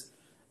it's just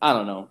I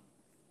don't know.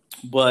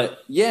 But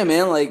yeah,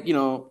 man, like, you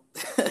know,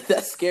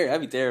 that's scary.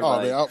 I'd be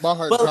terrified. Oh man, my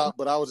heart dropped,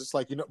 but I was just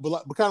like, you know,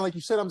 but kind of like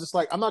you said, I'm just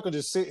like, I'm not gonna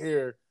just sit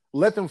here,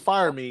 let them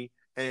fire me,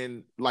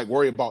 and like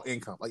worry about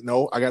income. Like,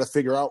 no, I got to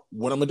figure out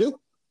what I'm gonna do,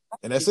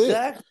 and that's it.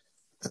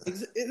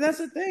 And that's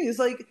the thing. It's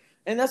like,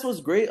 and that's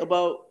what's great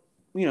about,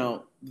 you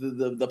know,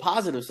 the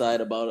positive side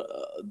about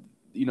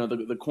you know,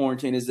 the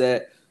quarantine is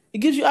that it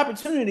gives you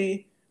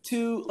opportunity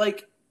to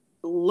like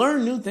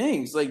learn new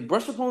things, like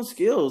brush up on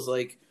skills,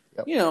 like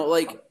you know,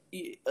 like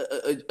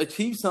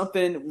achieve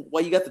something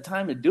while you got the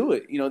time to do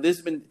it. You know,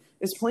 there's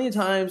plenty of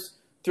times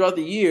throughout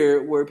the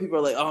year where people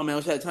are like, oh man, I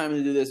wish I had time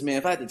to do this, man.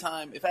 If I had the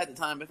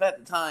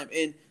time.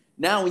 And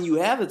now when you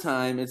have the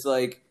time, it's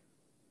like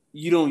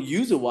you don't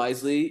use it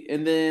wisely,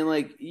 and then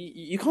like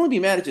you can only be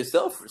mad at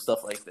yourself for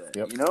stuff like that.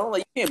 You know,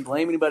 like you can't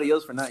blame anybody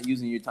else for not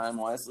using your time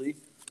wisely.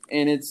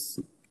 And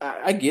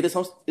I get it.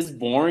 It's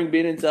boring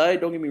being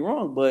inside. Don't get me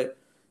wrong, but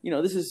you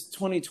know, this is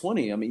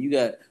 2020. I mean, you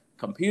got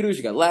computers,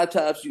 you got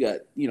laptops, you got,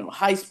 you know,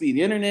 high speed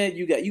internet.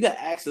 You got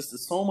access to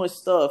so much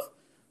stuff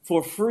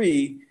for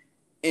free,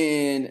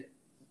 and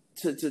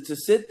to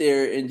sit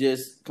there and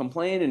just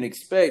complain and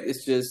expect,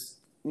 it's just,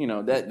 you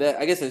know, that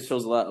I guess it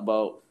shows a lot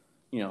about,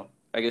 you know,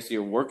 I guess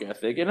your work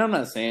ethic. And I'm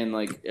not saying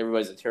like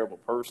everybody's a terrible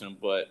person,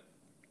 but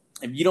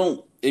if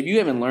you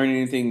haven't learned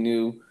anything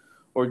new,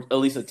 or at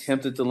least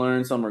attempted to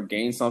learn something or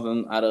gain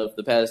something out of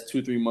the past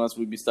 2-3 months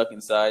we'd be stuck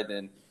inside,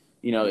 then,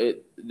 you know,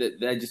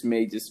 that just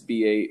may just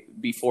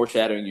be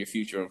foreshadowing your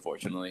future,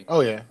 unfortunately. Oh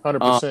yeah,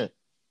 100%.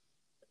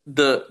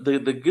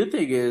 The good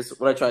thing is,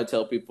 what I try to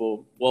tell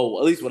people, well,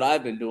 at least what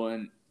I've been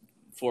doing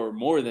for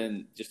more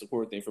than just a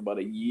quarantine, for about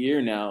a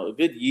year now, a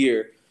good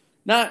year,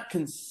 not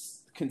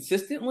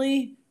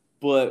consistently,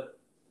 but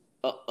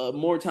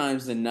more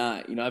times than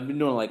not. You know, I've been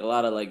doing like a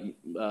lot of like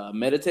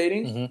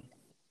meditating. Mm-hmm.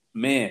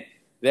 Man,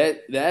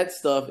 that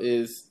stuff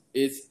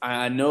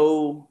I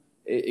know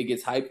it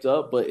gets hyped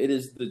up, but it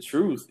is the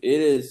truth. It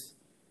is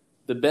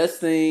the best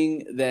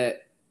thing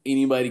that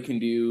anybody can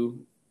do,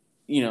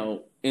 you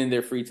know, in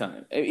their free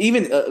time.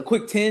 Even a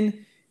quick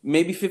 10,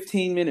 maybe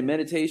 15-minute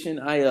meditation.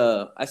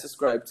 I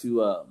subscribe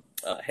to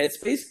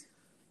Headspace,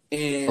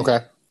 and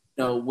okay,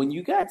 you know, when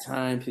you got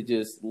time to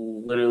just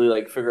literally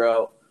like figure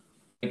out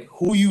like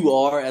who you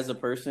are as a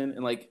person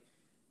and like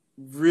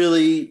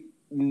really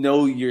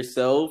know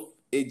yourself,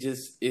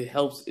 it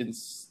helps in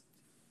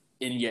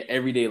your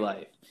everyday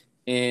life.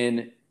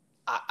 And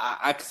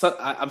I'm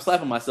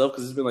slapping myself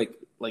because it's been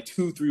like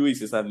 2-3 weeks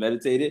since I've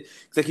meditated,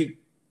 because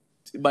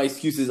my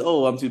excuse is,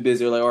 oh, I'm too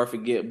busy, or like, or I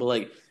forget. But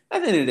like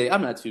at the end of the day,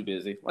 I'm not too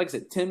busy. Like I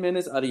said, 10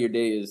 minutes out of your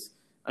day is,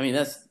 I mean,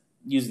 that's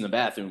using the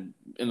bathroom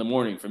in the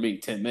morning for me.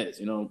 10 minutes,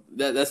 you know,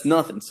 that's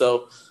nothing.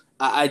 So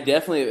I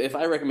definitely, if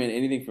I recommend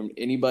anything from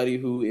anybody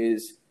who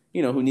is,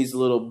 you know, who needs a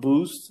little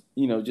boost,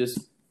 you know, just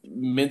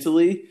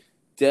mentally,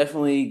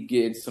 definitely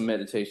get into some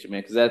meditation,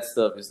 man, because that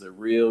stuff is the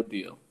real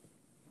deal.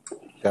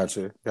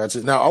 Gotcha.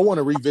 Now, I want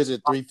to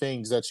revisit 3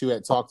 things that you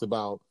had talked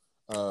about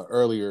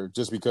earlier,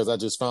 just because I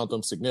just found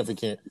them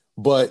significant.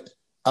 But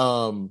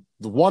one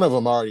of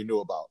them I already knew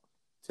about.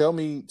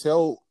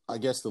 Tell I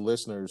guess the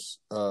listeners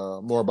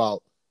more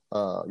about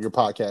your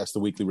podcast, The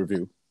Weekly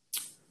Review.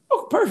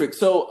 Oh, perfect.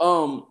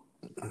 So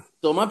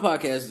my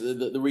podcast,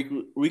 the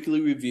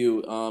Weekly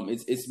Review,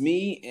 it's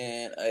me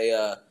and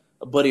a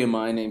buddy of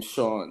mine named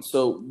Sean.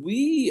 So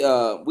we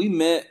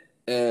met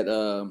at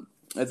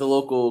the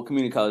local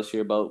community college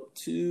here about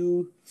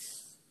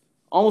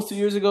almost 2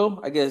 years ago.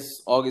 I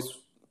guess August.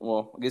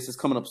 Well, I guess it's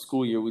coming up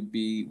school year would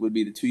be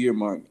the 2-year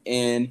mark.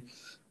 And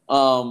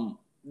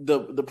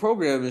the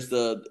program is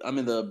I'm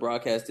in the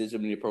broadcast digital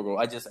media program.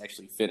 I just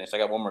actually finished. I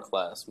got one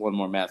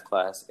more math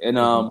class. And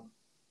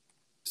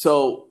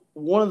so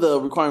one of the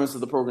requirements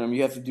of the program,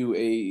 you have to do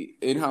a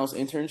in-house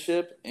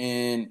internship,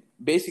 and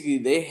basically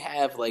they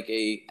have like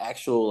a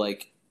actual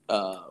like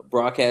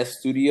broadcast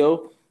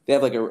studio. They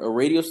have like a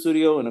radio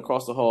studio, and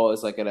across the hall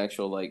is like an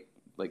actual like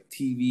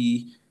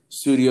TV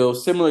studio,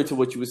 similar to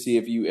what you would see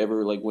if you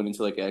ever like went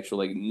into like an actual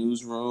like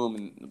newsroom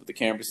and with the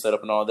camera set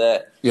up and all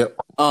that. Yep.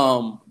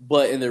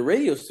 But in the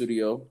radio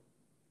studio,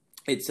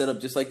 it's set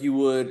up just like you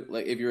would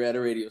like if you're at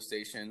a radio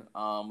station.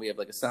 We have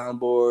like a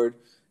soundboard.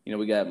 You know,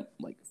 we got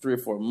like 3 or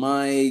 4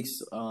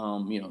 mics.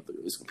 You know,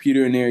 there's a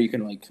computer in there. You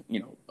can like,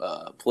 you know,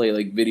 play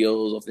like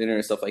videos off the internet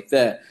and stuff like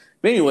that.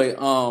 But anyway,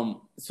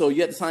 so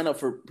you had to sign up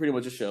for pretty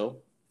much a show,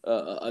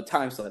 a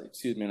time slot,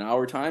 an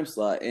hour time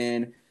slot.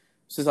 And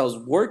since I was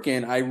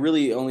working, I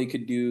really only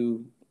could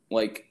do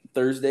like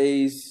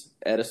Thursdays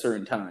at a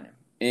certain time.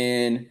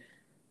 And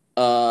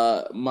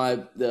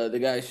the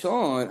guy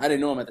Sean, I didn't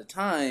know him at the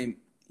time.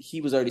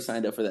 He was already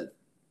signed up for that.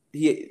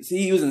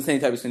 He was in the same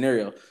type of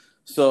scenario.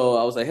 So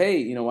I was like, hey,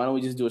 you know, why don't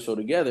we just do a show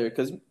together?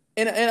 Because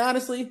and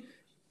honestly,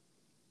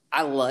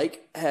 I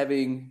like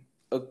having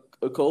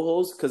a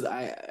co-host because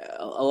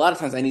a lot of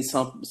times I need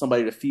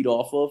somebody to feed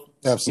off of.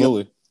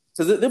 Absolutely.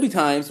 Because there'll be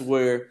times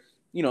where,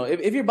 you know,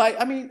 if you're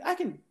I mean, I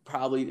could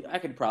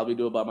probably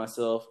do it by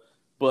myself,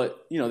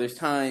 but you know, there's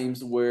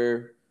times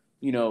where,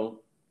 you know,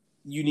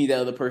 you need that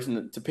other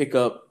person to pick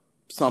up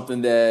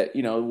something that,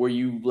 you know, where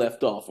you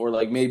left off, or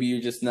like maybe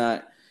you're just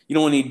not, you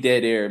don't want any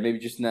dead air. Maybe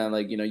just not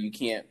like, you know, you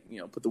can't, you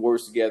know, put the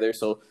words together.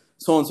 So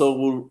and so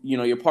will, you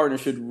know, your partner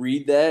should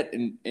read that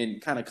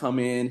and kind of come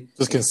in.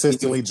 Just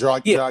consistently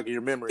jogging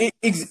your memory.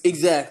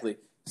 Exactly.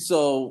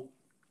 So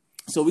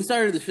we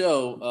started the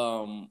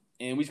show,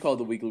 and we just called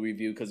it the Weekly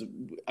Review because,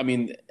 I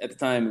mean, at the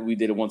time we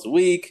did it once a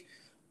week.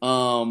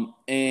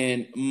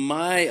 And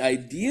my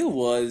idea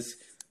was,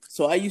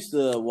 so I used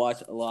to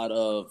watch a lot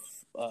of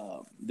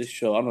this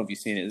show. I don't know if you've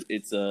seen it.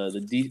 It's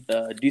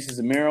the Desus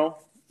and Mero.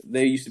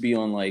 They used to be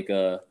on like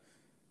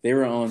they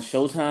were on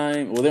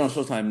Showtime. Well, they're on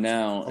Showtime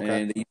now,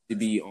 and they used to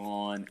be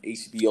on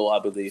HBO,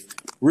 I believe.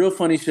 Real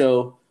funny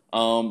show.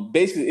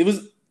 Basically,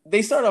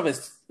 they started off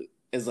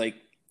as like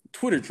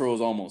Twitter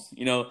trolls almost.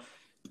 You know.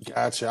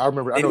 Gotcha. I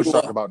remember. I know what you're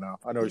talking about now.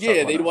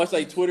 They'd watch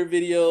like Twitter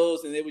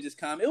videos, and they would just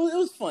comment. It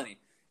was funny.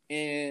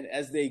 And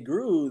as they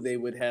grew, they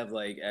would have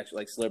like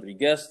actually like celebrity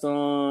guests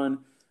on,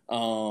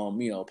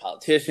 you know,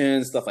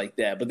 politicians, stuff like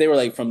that. But they were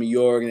like from New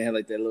York, and they had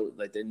like that little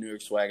like their New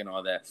York swag and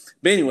all that.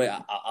 But anyway,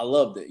 I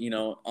loved it, you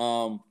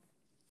know.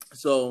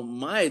 So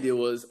my idea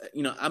was,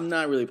 you know, I'm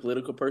not really a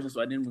political person,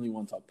 so I didn't really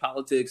want to talk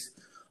politics.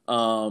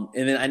 And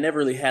then I never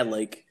really had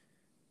like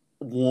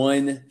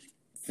one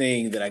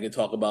thing that I could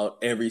talk about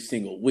every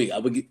single week.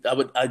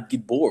 I'd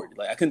get bored.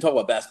 Like I couldn't talk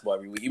about basketball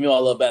every week. Even though I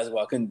love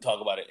basketball, I couldn't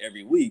talk about it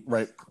every week.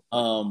 Right.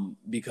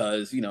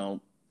 Because, you know,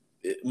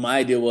 my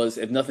idea was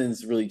if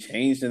nothing's really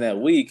changed in that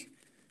week,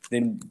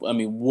 then I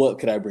mean, what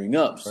could I bring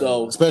up? Right.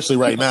 So especially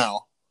right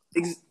now.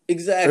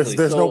 Exactly.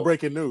 There's no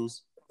breaking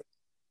news.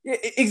 Yeah,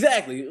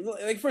 exactly.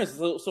 Like for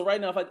instance, so right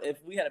now,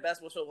 if we had a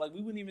basketball show, like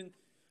we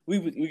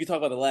could talk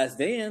about The Last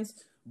Dance,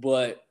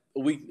 but a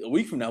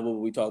week from now, what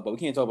would we talk about? We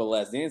can't talk about The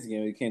Last Dance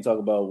again. We can't talk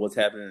about what's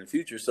happening in the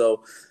future.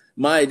 So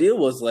my idea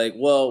was like,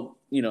 well,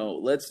 you know,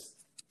 let's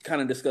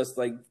kind of discuss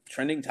like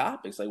trending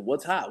topics, like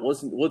what's hot,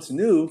 what's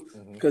new.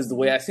 Because the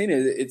way I've seen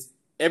it, it's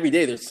every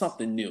day there's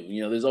something new.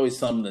 You know, there's always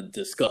something to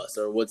discuss,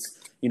 or what's,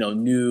 you know,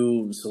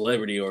 new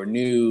celebrity, or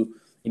new,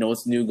 you know,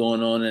 what's new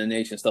going on in the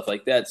nation, stuff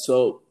like that.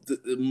 So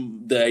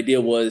the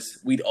idea was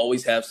we'd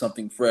always have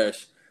something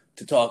fresh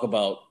to talk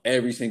about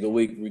every single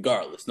week,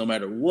 regardless, no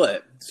matter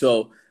what.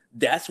 So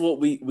that's what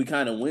we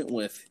kind of went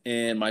with.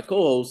 And my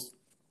co-host,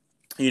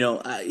 you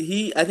know, I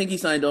think he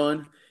signed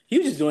on. He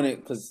was just doing it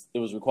because it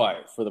was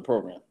required for the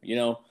program, you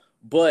know.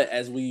 But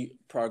as we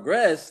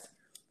progressed,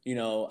 you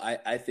know,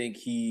 I think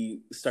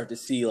he started to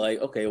see like,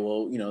 okay,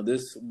 well, you know,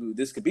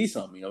 this could be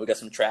something. You know, we got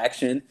some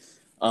traction,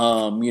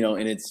 you know,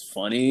 and it's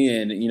funny,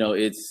 and you know,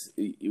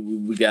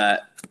 we got,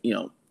 you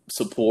know,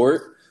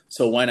 support.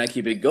 So why not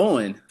keep it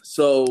going?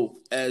 So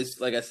as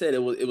like I said,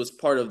 it was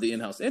part of the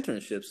in-house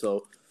internship.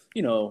 So,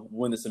 you know,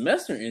 when the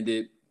semester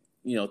ended,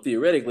 you know,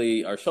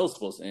 theoretically our show's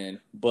supposed to end,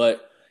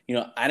 but you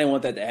know, I didn't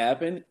want that to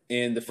happen.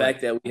 And the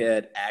fact that we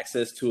had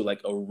access to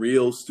like a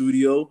real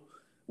studio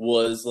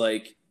was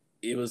like,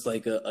 it was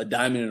like a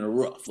diamond in the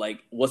rough.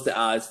 Like, what's the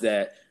odds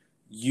that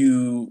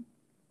you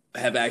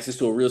have access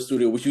to a real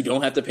studio, which you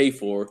don't have to pay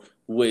for,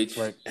 which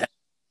has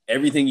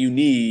everything you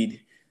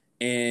need,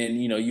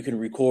 and, you know, you can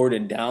record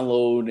and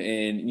download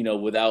and, you know,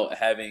 without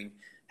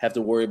have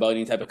to worry about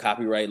any type of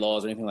copyright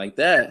laws or anything like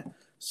that.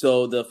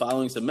 So the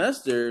following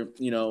semester,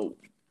 you know,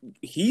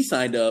 he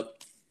signed up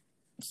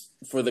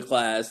for the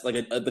class, like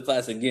the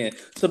class again.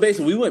 So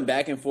basically, we went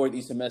back and forth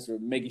each semester,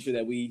 making sure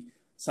that we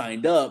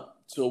signed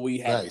up, so we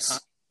had time,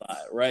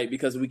 right?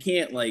 Because we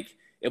can't like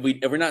if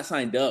we're not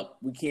signed up,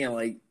 we can't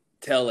like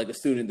tell like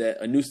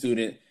a new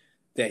student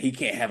that he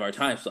can't have our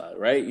time slot,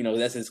 right? You know,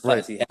 that's his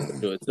class; he has to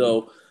do it.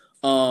 So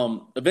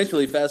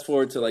eventually, fast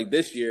forward to like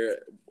this year,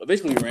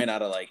 eventually we ran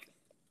out of like,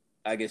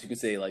 I guess you could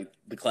say like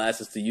the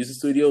classes to use the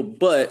studio,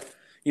 but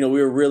you know,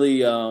 we were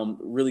really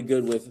really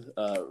good with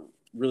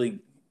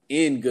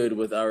good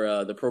with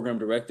our the program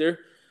director.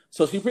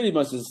 So she pretty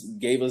much just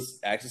gave us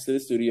access to the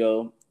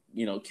studio,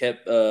 you know,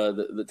 kept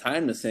the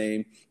time the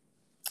same,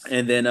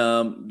 and then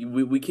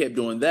we kept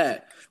doing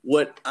that.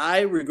 What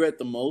I regret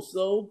the most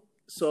though,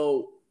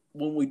 so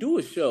when we do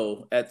a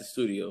show at the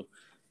studio,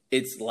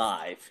 it's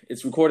live,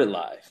 it's recorded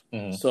live.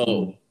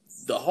 So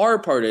the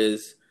hard part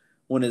is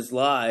when it's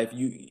live,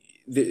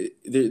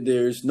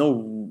 there's no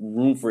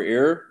room for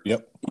error.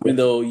 Yep. Even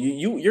though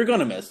you're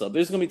gonna mess up,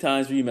 there's gonna be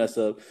times where you mess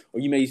up, or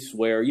you may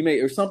swear,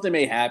 or something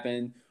may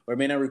happen, or it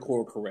may not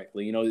record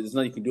correctly. There's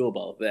nothing you can do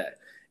about that.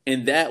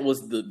 And that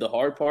was the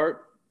hard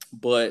part.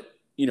 But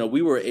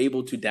we were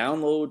able to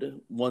download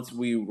once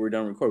we were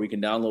done recording. We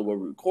can download what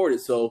we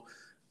recorded. So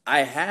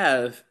I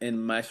have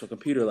in my actual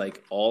computer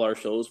like all our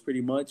shows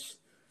pretty much,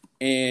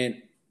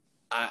 and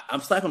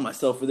I'm slapping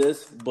myself for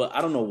this, but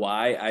I don't know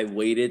why I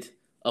waited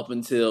up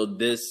until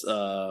this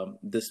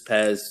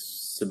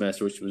past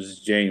semester, which was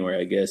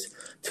January, I guess,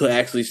 to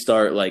actually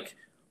start like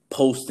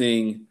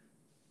posting,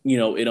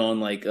 it on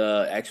like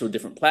actual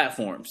different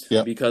platforms.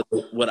 Yep. Because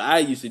what I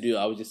used to do,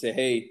 I would just say,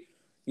 hey,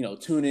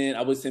 tune in.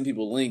 I would send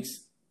people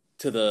links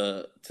to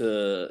the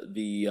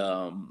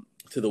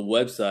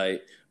website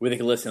where they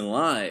can listen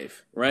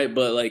live, right?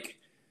 But like,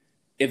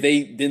 if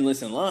they didn't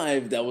listen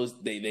live, that was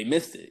they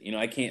missed it.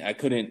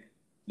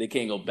 They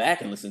can't go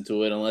back and listen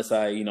to it unless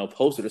I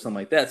post it or something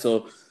like that.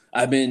 So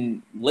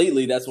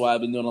that's why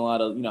I've been doing a lot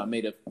of I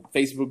made a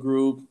Facebook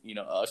group,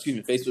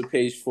 Facebook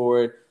page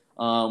for it.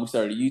 We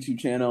started a YouTube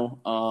channel,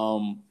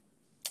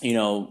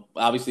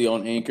 obviously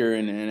on Anchor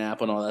and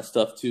app and all that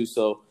stuff too.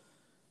 So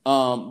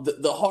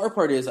the hard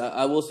part is,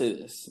 I will say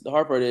this, the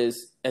hard part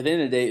is at the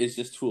end of the day, it's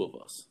just two of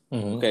us.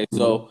 Mm-hmm. Okay.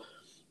 So,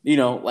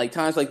 like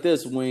times like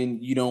this,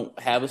 when you don't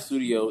have a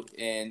studio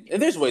and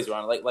there's ways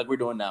around it, like we're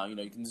doing now, you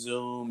can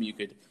Zoom, you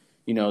could,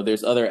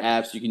 there's other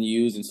apps you can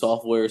use and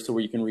software so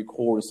where you can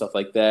record and stuff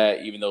like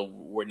that, even though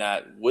we're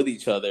not with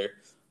each other.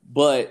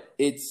 But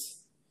it's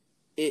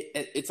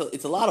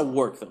a lot of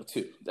work though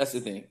too. That's the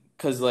thing,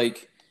 because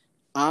like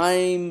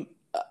I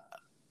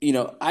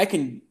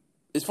can,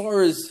 as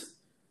far as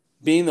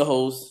being the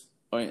host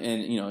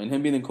and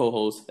him being the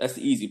co-host, that's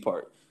the easy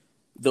part.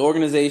 The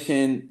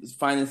organization,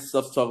 finding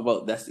stuff to talk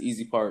about, that's the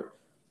easy part.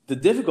 The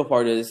difficult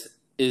part is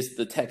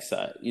the tech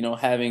side.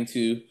 Having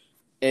to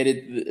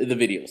edit the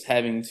videos,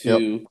 having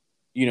to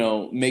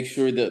make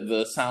sure that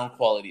the sound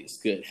quality is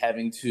good,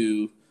 having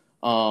to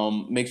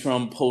make sure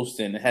I'm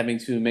posting, having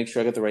to make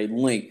sure I got the right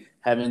link,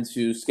 having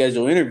to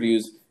schedule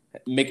interviews,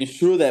 making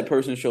sure that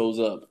person shows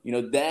up.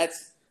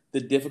 That's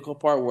the difficult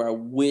part, where I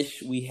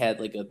wish we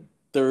had like a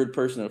third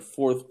person or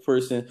fourth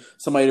person,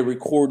 somebody to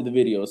record the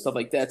video, stuff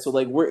like that. So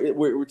like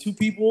we're two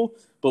people,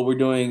 but we're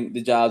doing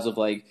the jobs of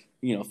like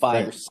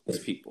 5 or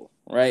 6 people.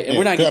 Right. And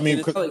we're not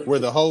getting, we're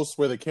the hosts,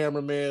 we're the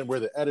cameraman, we're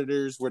the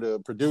editors, we're the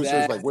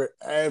producers, like we're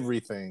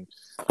everything.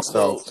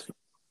 So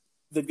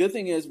the good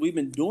thing is we've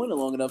been doing it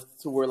long enough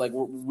to where like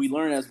we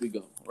learn as we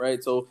go.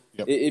 Right. So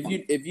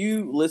if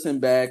you listen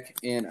back,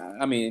 and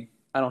I mean,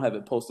 I don't have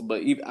it posted,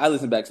 but I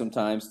listen back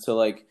sometimes to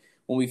like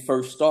when we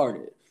first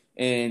started,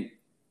 and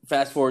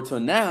fast forward to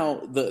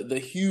now, the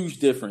huge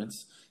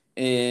difference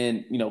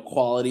in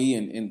quality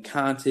and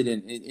content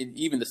and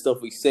even the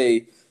stuff we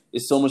say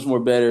is so much more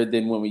better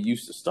than when we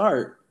used to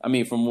start. I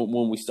mean, from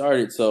when we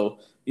started. So,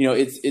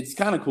 it's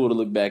kind of cool to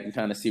look back and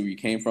kind of see where you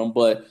came from.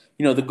 But,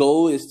 the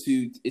goal is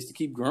to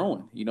keep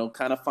growing,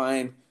 kind of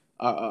find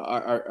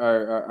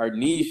our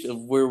niche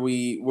of where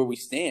we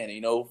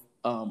stand,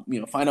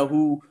 find out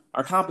who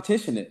our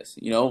competition is,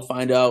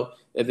 find out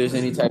if there's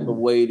any type of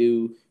way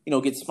to,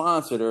 get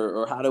sponsored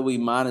or how do we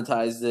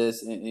monetize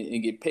this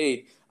and get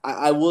paid.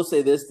 I will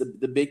say this,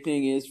 the big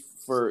thing is,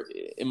 for,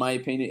 in my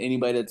opinion,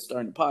 anybody that's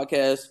starting a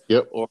podcast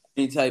or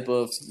any type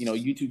of,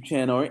 YouTube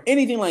channel or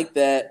anything like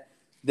that,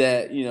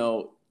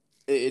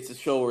 it's a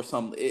show or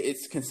something,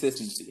 it's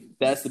consistency.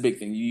 That's the big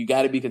thing. You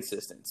got to be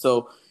consistent.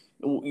 So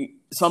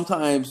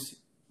sometimes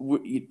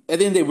at the end of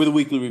the day, we're the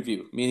weekly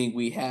review, meaning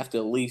we have to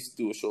at least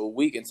do a show a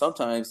week. And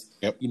sometimes,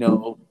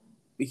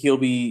 he'll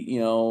be,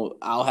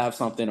 I'll have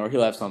something or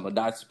he'll have something, a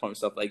doctor's appointment,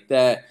 stuff like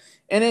that.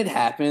 And it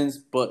happens,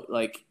 but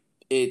like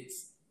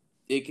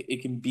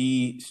it can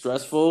be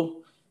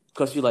stressful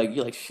because you're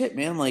like, shit,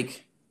 man,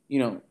 like,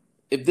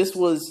 if this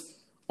was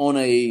on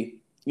a,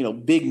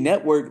 big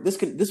network, this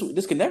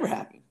could never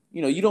happen.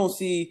 You don't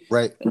see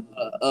Ellen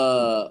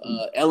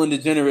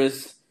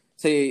DeGeneres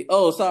say,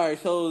 "Oh, sorry,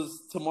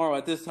 show's tomorrow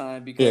at this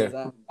time because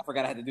I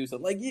forgot I had to do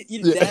something." Like,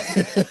 you know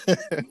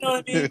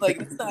what I mean? Like,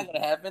 it's not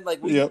gonna happen.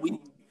 Like,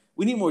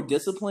 we need more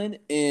discipline,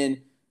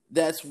 and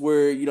that's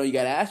where you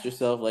got to ask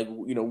yourself, like,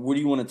 where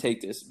do you want to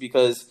take this?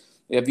 Because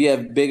if you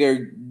have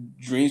bigger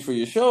dreams for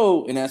your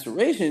show and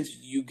aspirations,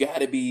 you got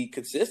to be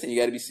consistent. You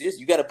got to be serious.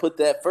 You got to put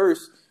that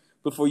first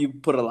before you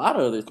put a lot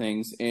of other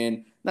things.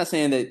 And not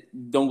saying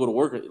that don't go to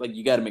work, like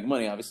you got to make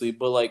money, obviously,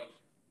 but like,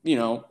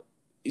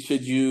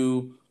 should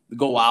you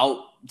go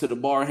out to the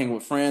bar, hang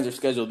with friends, or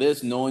schedule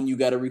this, knowing you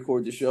got to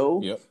record the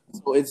show? Yep.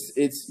 So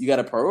it's you got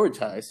to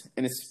prioritize,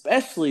 and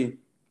especially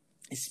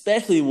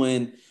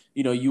when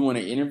you want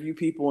to interview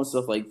people and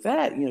stuff like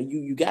that.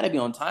 You got to be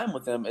on time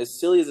with them. As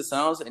silly as it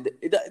sounds, and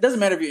it doesn't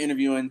matter if you're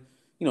interviewing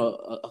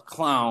a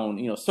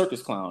clown,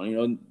 circus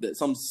clown,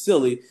 something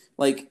silly,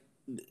 like.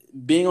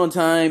 Being on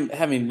time,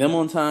 having them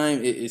on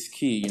time is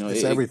key.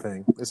 It's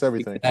everything. It's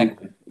everything.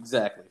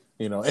 Exactly.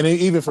 And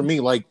even for me,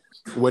 like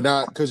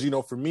because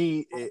for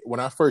me,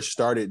 when I first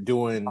started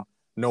doing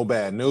No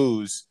Bad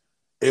News,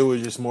 It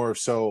was just more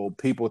so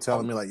people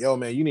telling me like, yo,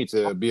 man, you need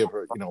to be a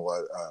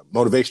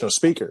motivational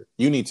speaker.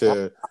 You need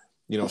to,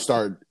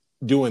 start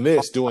doing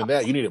this, doing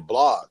that. You need a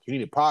blog. You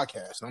need a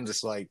podcast. And I'm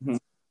just like,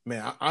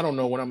 man, I don't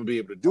know when I'm going to be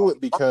able to do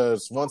it,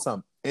 because once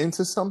I'm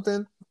into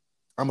something,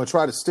 I'm going to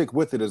try to stick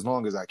with it as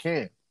long as I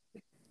can.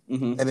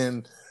 Mm-hmm.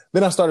 And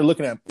then I started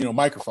looking at,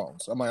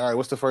 microphones. I'm like, all right,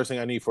 what's the first thing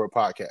I need for a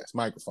podcast?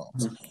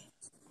 Microphones. Mm-hmm.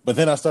 But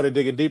then I started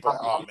digging deeper. Like,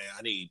 oh, man,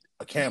 I need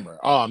a camera.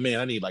 Oh, man,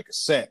 I need like a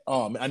set.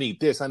 Oh, man, I need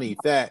this. I need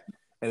that.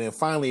 And then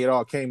finally it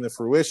all came to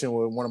fruition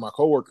when one of my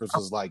coworkers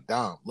was like,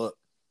 Dom, look,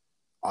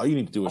 all you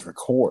need to do is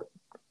record.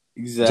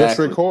 Exactly. Just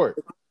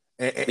record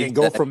and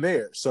go from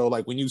there. So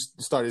like when you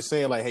started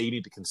saying like, hey, you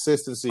need the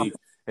consistency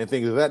and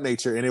things of that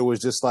nature. And it was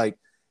just like,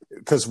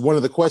 because one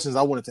of the questions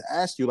I wanted to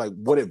ask you, like,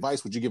 what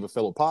advice would you give a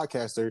fellow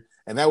podcaster?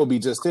 And that would be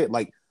just it.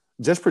 Like,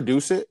 just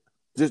produce it.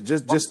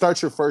 Just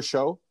start your first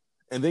show.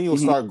 And then you'll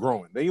start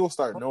growing. Then you'll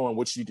start knowing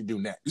what you can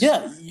do next.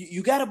 Yeah,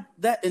 you gotta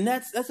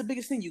that's the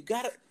biggest thing. You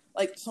gotta,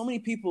 like, so many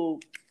people,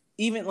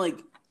 even like,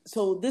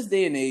 so this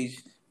day and age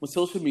with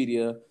social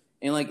media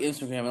and like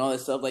Instagram and all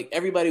that stuff, like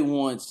everybody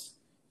wants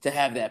to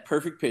have that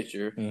perfect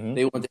picture. Mm-hmm.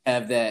 They want to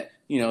have that,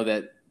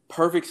 that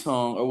perfect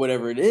song or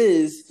whatever it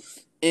is,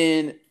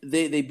 and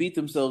they beat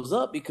themselves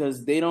up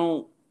because they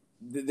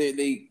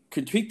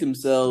critique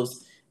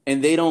themselves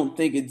and they don't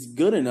think it's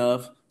good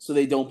enough. So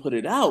they don't put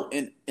it out.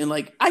 And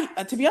like,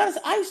 I to be honest,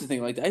 I used to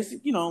think like that. I used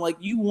to, like,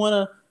 you want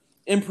to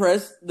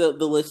impress the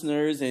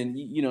listeners and,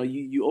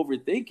 you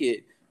overthink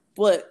it.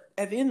 But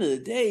at the end of the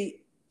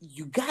day,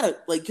 you got to,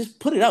 like, just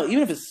put it out,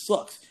 even if it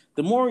sucks.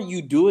 The more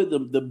you do it,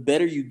 the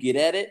better you get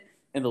at it.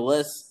 And the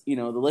less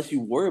you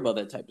worry about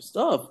that type of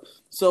stuff.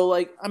 So,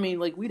 like, I mean,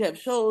 like, we'd have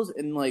shows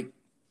and, like,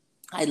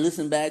 I'd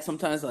listen back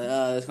sometimes like,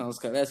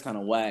 that's kind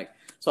of whack.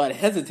 So I'd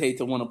hesitate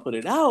to want to put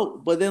it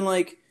out. But then,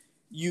 like,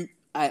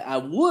 I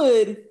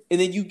would, and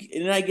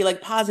then I get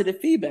like positive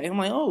feedback. I'm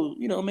like, oh,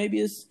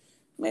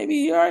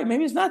 maybe all right,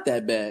 maybe it's not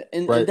that bad.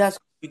 And, right. And that's,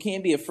 you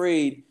can't be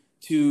afraid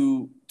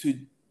to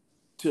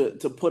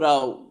put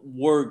out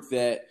work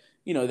that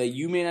that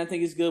you may not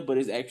think is good, but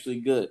is actually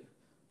good.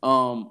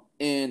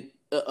 And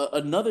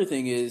another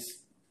thing is,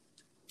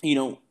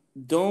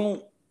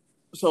 don't.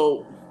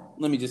 So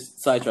let me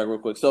just sidetrack real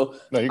quick. So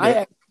no,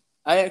 I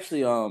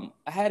actually I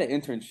had an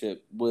internship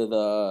with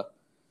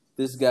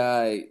this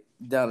guy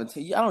down in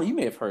you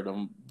may have heard of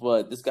him,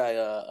 but this guy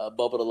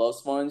Bubba the Love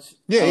Sponge.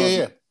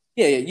 Yeah.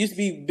 Used to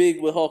be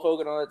big with Hulk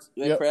Hogan and all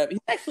that crap. He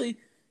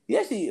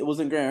actually was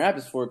in Grand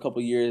Rapids for a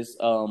couple years,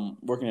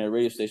 working at a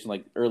radio station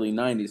like early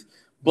 90s.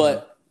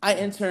 But I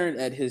interned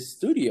at his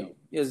studio.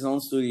 He has his own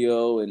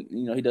studio, and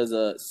he does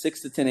a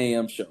 6 to 10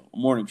 a.m. show, a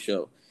morning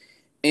show.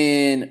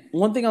 And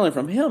one thing I learned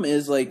from him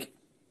is like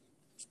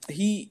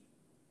he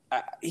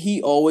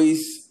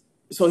always,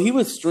 so he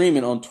was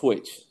streaming on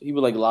Twitch. He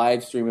would like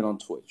live streaming on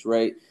Twitch,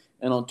 right?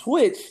 And on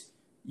Twitch,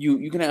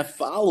 you can have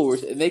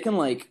followers, and they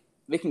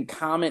can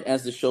comment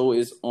as the show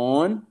is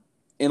on,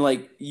 and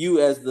like you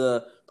as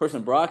the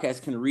person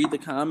broadcast can read the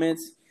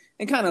comments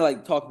and kind of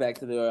like talk back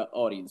to the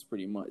audience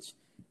pretty much.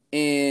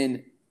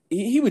 And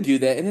he would do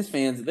that, and his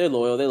fans, they're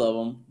loyal, they love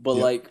him, but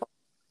like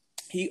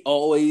he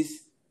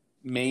always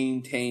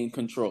maintained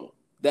control.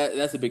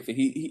 That's a big thing.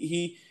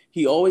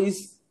 He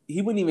always,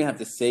 he wouldn't even have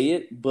to say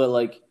it, but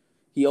like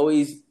he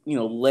always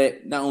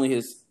let not only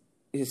his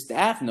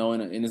staff know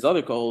and his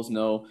other co-hosts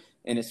know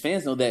and his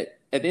fans know that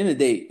at the end of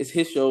the day, it's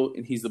his show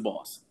and he's the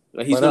boss.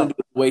 Like, he's going to do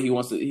it the way he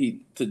wants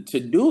to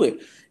do it.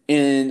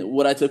 And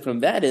what I took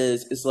from that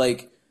is, it's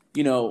like,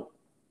 a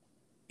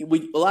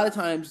lot of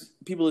times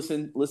people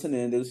listen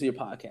in, they listen to your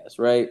podcast,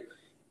 right?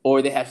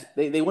 Or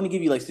they want to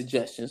give you like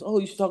suggestions. Oh,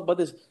 you should talk about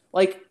this.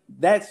 Like,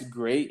 that's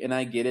great, and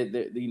I get it.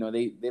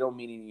 They don't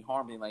mean any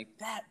harm, anything like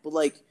that. But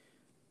like,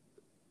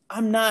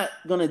 I'm not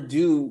gonna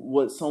do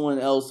what someone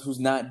else who's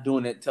not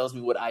doing it tells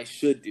me what I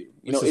should do.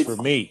 This is for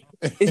me.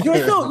 It's your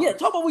show. Yeah,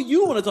 talk about what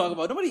you want to talk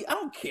about. I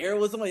don't care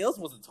what somebody else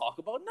wants to talk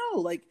about. No,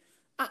 like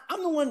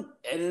I'm the one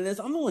editing this.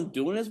 I'm the one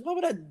doing this. Why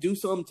would I do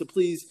something to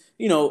please,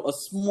 a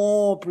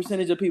small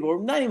percentage of people, or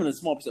not even a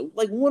small percent,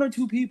 like 1 or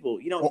 2 people,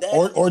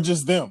 or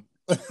just them.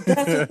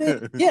 That's the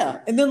thing. Yeah,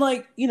 and then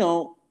like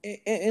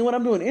and when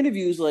I'm doing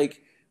interviews,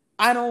 like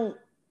I don't.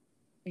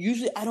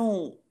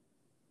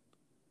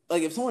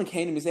 Like, if someone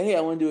came to me and said, hey,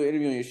 I want to do an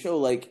interview on your show,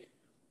 like,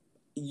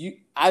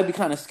 I'd be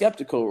kind of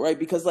skeptical, right?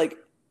 Because, like,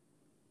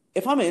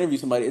 if I'm going to interview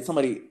somebody, it's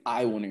somebody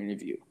I want to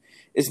interview.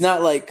 It's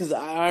not like, because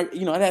I'd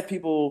have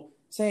people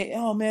say,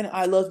 oh, man,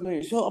 I love to be on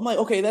your show. I'm like,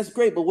 okay, that's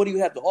great, but what do you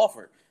have to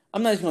offer?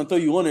 I'm not just going to throw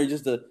you on there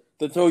just to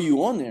throw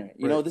you on there.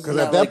 Because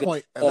at that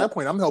point,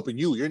 I'm helping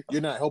you.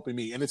 You're not helping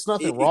me. And it's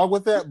nothing wrong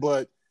with that,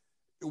 but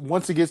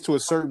once it gets to a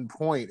certain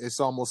point,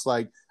 it's almost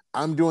like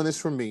I'm doing this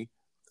for me.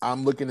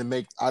 I'm looking to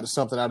make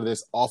something out of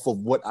this off of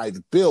what I've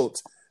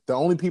built. The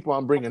only people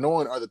I'm bringing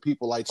on are the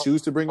people I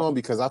choose to bring on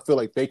because I feel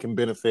like they can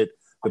benefit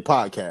the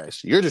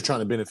podcast. You're just trying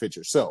to benefit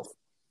yourself.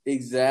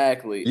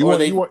 Exactly. You want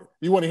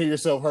to hear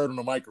yourself heard on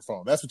the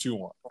microphone. That's what you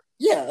want.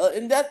 Yeah,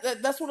 and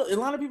that's what a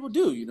lot of people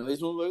do. They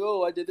just want to like,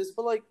 oh, I did this,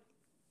 but like,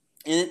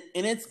 and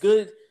it's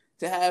good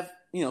to have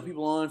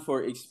people on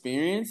for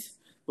experience,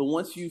 but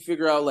once you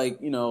figure out like,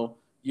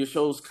 your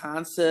show's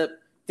concept,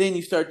 then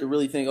you start to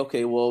really think,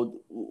 okay, well,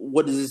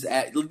 what does this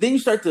add? Then you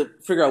start to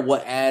figure out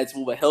what adds,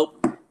 what would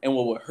help, and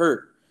what would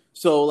hurt.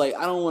 So like,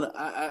 I don't want to.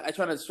 I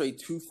try not to stray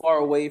too far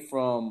away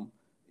from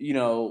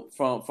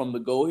from the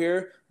goal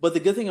here. But the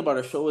good thing about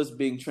our show is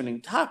being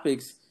trending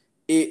topics.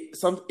 It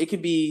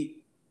could be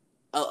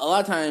a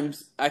lot of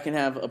times I can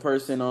have a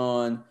person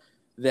on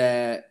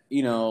that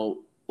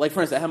like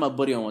for instance, I had my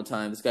buddy on one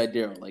time. This guy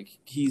Daryl, like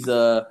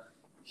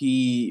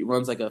he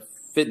runs like a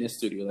fitness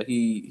studio. Like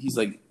he's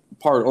like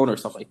part owner,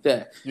 stuff like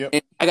that. Yep.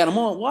 And I got him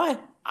on. Why?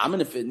 I'm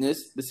into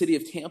fitness. The city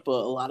of Tampa,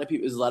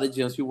 there's a lot of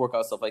gyms, people work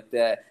out, stuff like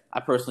that.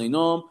 I personally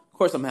know him. Of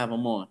course, I'm having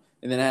him on.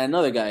 And then I had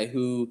another guy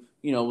who,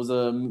 was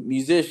a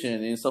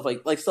musician and stuff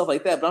like stuff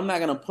like that. But I'm not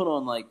gonna put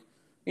on like,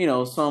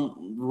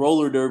 some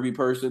roller derby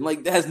person.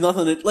 Like that has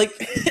nothing to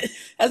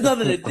has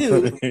nothing to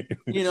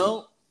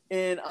do.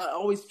 And I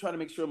always try to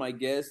make sure my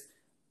guests.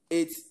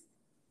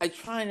 I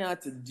try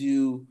not to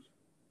do.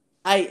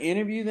 I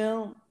interview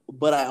them,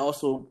 but I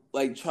also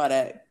like try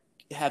to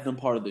have them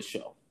part of the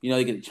show.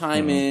 They get to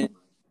chime in.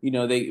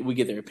 We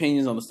get their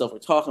opinions on the stuff we're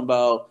talking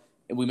about,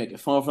 and we make it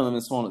fun for them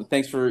and so on.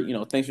 Thanks for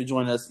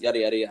joining us, yada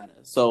yada yada.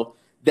 So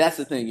that's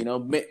the thing,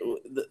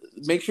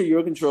 make sure you're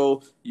in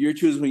control. You're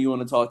choosing who you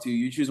want to talk to.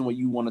 You're choosing what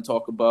you want to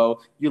talk about.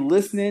 You're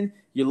listening.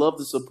 You love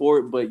the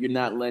support, but you're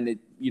not letting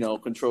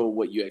it, control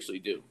what you actually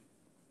do.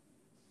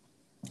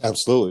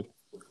 Absolutely.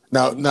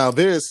 Now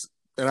there's,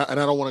 and I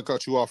don't want to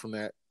cut you off from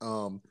that,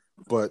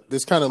 but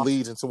this kind of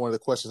leads into one of the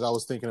questions I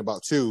was thinking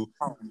about too.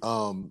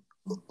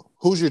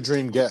 Who's your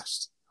dream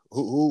guest?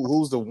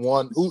 Who's the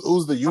one?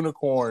 Who's the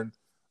unicorn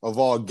of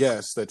all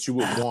guests that you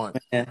would want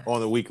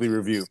on the weekly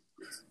review?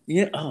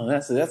 Yeah. Oh,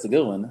 that's a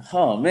good one.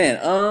 Oh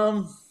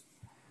man.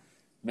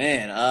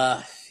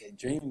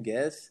 Dream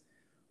guest,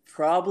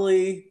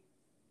 probably.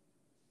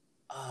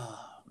 Oh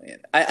man.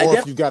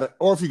 If you got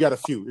a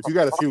few,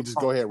 just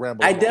go ahead,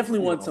 ramble. I definitely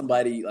want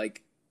somebody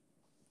like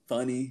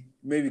funny,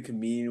 maybe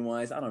comedian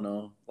wise. I don't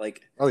know.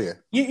 Like. Oh yeah.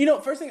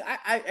 First thing,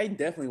 I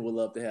definitely would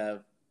love to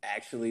have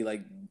actually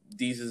like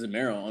Desus and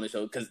Mero on the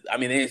show because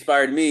they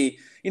inspired me.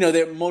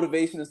 Their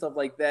motivation and stuff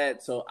like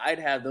that. So I'd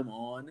have them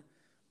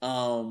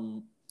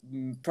on.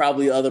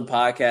 Probably other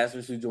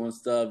podcasters who doing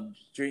stuff.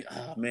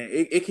 Oh man,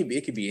 it could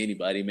be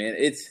anybody, man.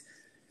 It's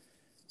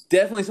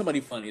definitely somebody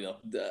funny though.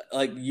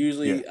 Like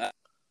usually,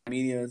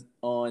 comedians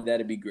on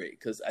that'd be great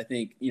because I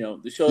think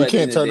the show. You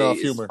can't turn off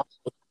humor.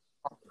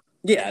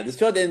 Yeah, the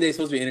show at the end of the day is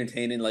supposed to be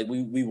entertaining. Like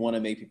we want to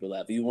make people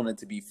laugh. We want it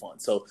to be fun.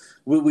 So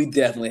we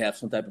definitely have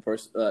some type of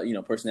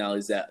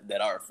personalities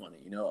that are funny.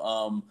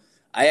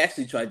 I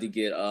actually tried to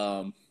get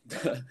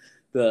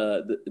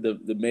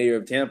the mayor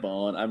of Tampa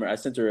on. I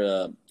sent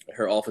her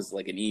her office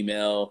like an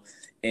email,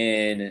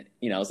 and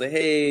I was like,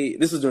 hey,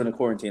 this was during the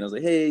quarantine. I was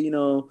like, hey,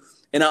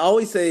 and I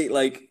always say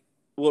like,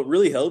 what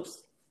really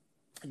helps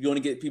if you want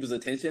to get people's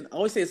attention. I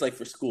always say it's like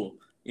for school.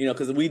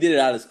 Because we did it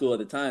out of school at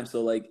the time.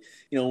 So, like,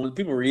 when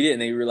people read it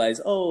and they realize,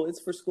 oh,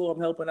 it's for school,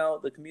 I'm helping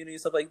out the community and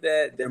stuff like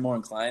that, they're more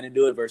inclined to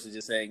do it versus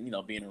just saying,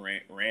 being a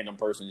random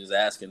person just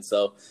asking.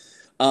 So,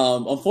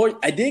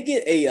 unfortunately, I did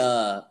get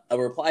a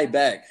reply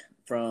back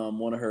from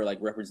one of her, like,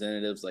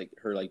 representatives, like,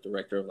 her, like,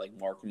 director of, like,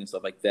 marketing and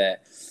stuff like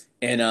that.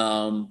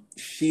 And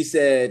she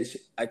said,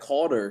 I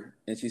called her,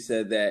 and she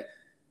said that,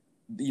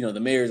 the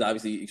mayor is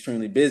obviously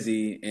extremely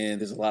busy, and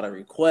there's a lot of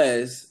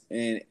requests,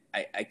 and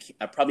I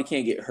probably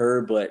can't get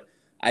her, but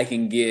I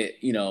can get,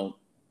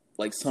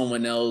 like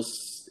someone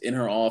else in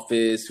her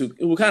office who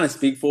will kind of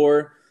speak for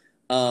her.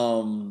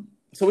 So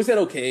we said,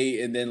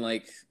 okay. And then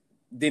like,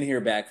 didn't hear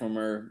back from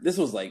her. This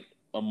was like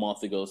a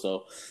month ago.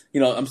 So,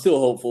 I'm still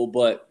hopeful,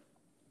 but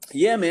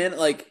yeah, man,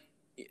 like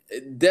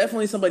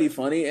definitely somebody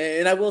funny.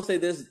 And I will say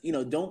this,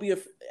 don't be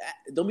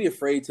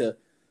afraid to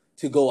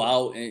go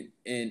out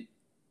and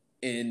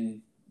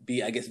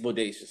be, I guess,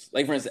 bodacious.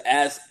 Like for instance,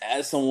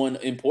 as someone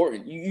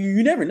important,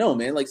 you never know,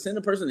 man. Like send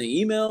a person an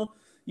email.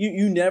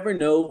 You never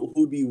know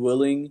who'd be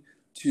willing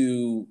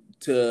to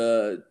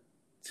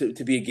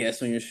be a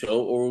guest on your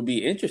show or would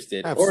be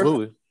interested.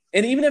 Absolutely.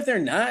 And even if they're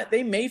not,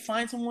 they may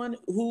find someone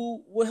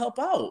who will help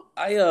out.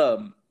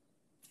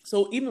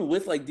 So even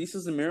with like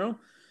Desus and Mero,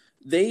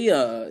 they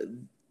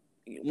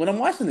when I'm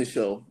watching the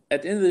show,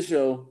 at the end of the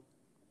show,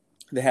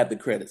 they have the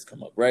credits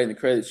come up, right? And the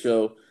credits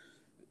show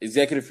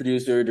executive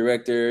producer,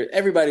 director,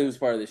 everybody who's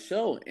part of the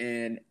show.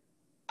 And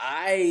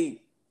I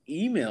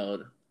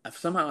emailed.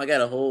 Somehow I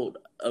got a hold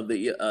of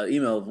the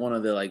email of one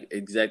of the like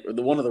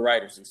one of the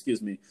writers,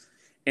 excuse me,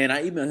 and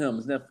I emailed him.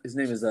 His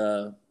name is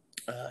what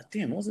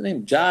was his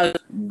name? Josh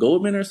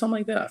Goldman or something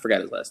like that. I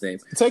forgot his last name.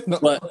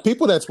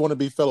 People that want to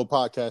be fellow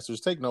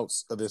podcasters, take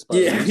notes of this.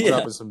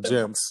 Dropping some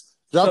gems.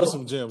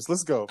 Some gems.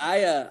 Let's go.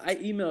 I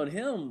emailed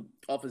him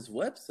off his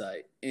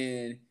website,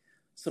 and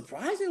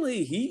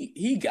surprisingly,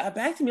 he got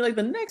back to me like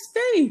the next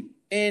day.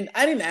 And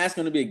I didn't ask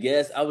him to be a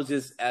guest. I was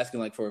just asking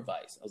like for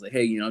advice. I was like,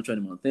 hey, I'm trying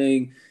to do my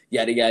thing,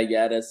 yada, yada,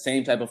 yada.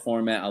 Same type of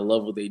format. I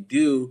love what they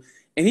do.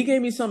 And he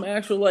gave me some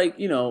actual, like,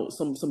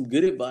 some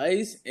good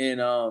advice.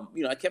 And,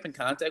 I kept in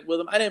contact with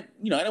him. I didn't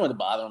want to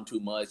bother him too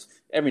much.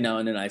 Every now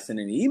and then I send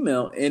an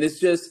email, and it's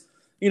just,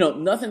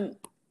 nothing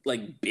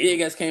like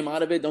big has came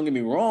out of it. Don't get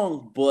me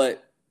wrong,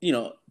 but,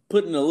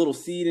 putting a little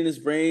seed in his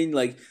brain,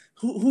 like,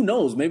 who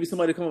knows? Maybe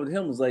somebody come up to him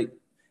and was like,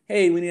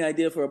 hey, we need an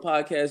idea for a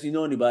podcast. You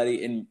know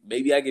anybody? And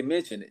maybe I get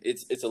mentioned.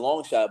 It's a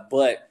long shot,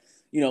 but,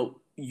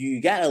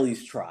 you got to at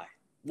least try.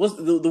 What's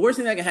the worst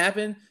thing that can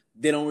happen?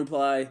 They don't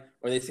reply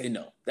or they say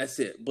no. That's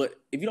it. But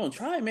if you don't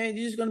try, man,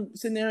 you're just going to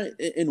sit there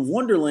in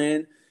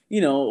Wonderland,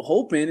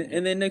 hoping.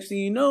 And then next thing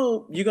you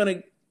know, you're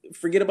going to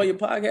forget about your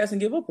podcast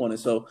and give up on it.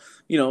 So,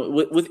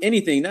 with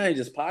anything, not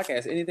just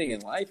podcasts, anything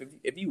in life,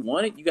 if you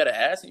want it, you got to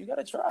ask and you got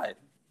to try it.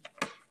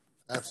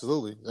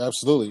 Absolutely.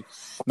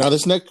 Now,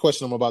 this next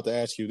question I'm about to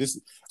ask you,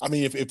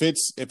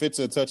 if it's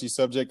a touchy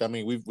subject,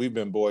 we've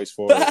been boys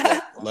for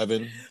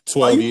 11,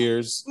 12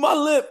 years. My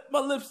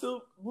lip's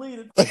still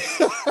bleeding.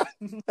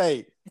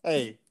 Hey,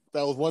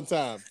 that was one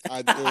time.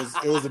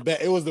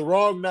 It was the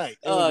wrong night.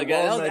 God,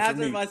 that was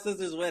after my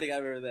sister's wedding. I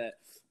remember that.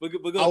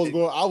 But I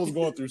was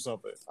going through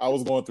something. I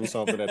was going through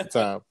something at the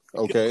time.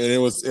 Okay, and it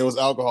was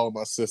alcohol in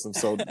my system.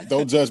 So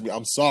don't judge me.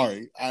 I'm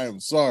sorry. I am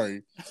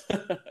sorry.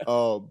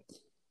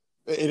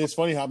 And it's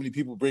funny how many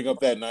people bring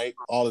up that night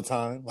all the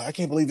time. Like, I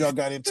can't believe y'all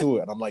got into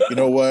it. And I'm like, you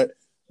know what?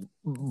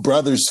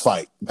 Brothers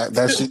fight.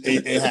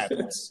 It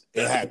happens.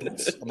 It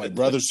happens. I'm like,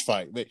 brothers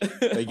fight.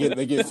 They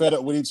get fed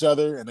up with each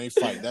other and they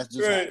fight. That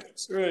just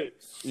happens. Right.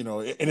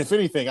 And if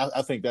anything,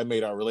 I think that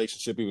made our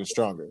relationship even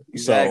stronger.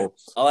 Exactly.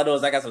 So all I know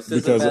is I got some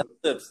scissors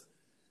lips.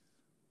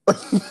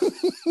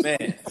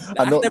 Man,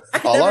 I don't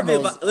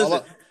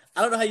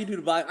know how you do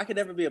the box. I could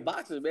never be a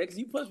boxer, man, because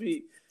you push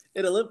me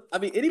in a lip.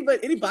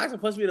 Any boxer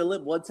punched me in the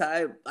lip one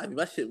time,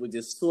 my shit would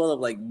just swell up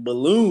like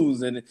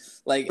balloons, and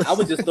like I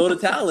would just throw the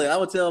towel in. I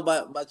would tell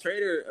my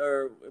trainer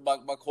or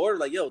my quarter,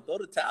 like, yo, throw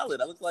the towel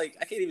in. I look like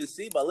I can't even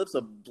see. My lips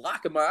are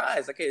blocking my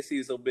eyes. I can't see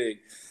it so big.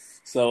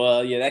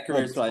 So that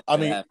career is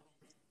probably.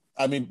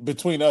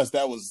 Between us,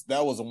 that was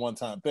a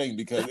one-time thing,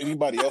 because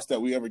anybody else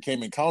that we ever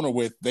came encounter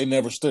with, they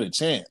never stood a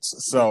chance.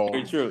 So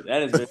very true.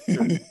 That is very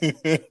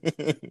true.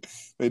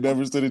 They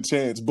never stood a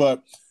chance.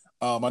 But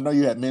I know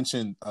you had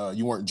mentioned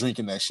you weren't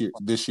drinking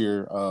this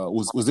year.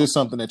 Was this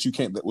something that you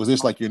can't? Was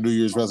this like your New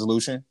Year's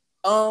resolution?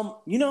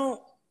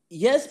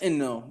 Yes and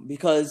no,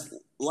 because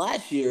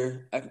last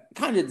year I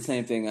kind of did the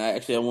same thing. I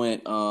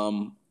went.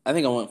 I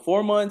think I went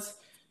 4 months,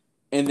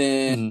 and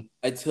then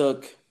I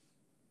took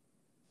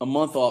a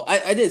month off.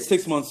 I did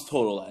 6 months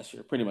total last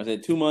year, pretty much. I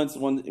did 2 months,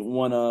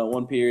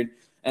 one period,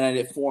 and I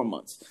did 4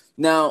 months.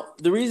 Now,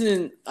 the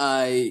reason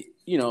I,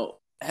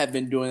 have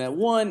been doing that,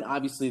 one,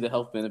 obviously the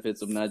health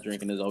benefits of not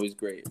drinking is always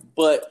great.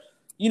 But,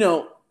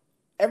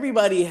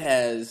 everybody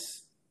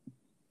has,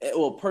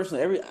 well,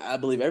 personally, I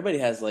believe everybody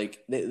has,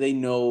 like, they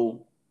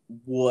know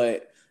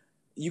what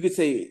you could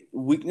say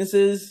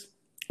weaknesses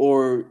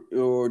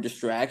or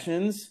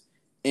distractions.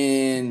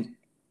 And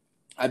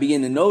I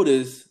began to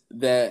notice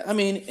that,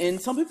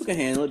 and some people can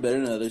handle it better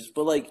than others,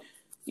 but like,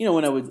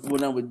 when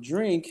I would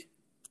drink,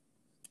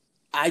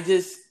 I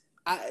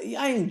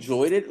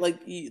enjoyed it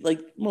like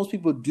most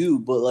people do,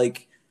 but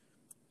like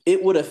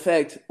it would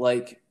affect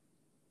like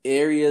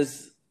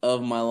areas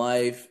of my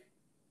life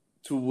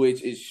to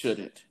which it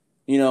shouldn't.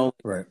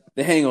 Right.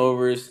 The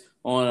hangovers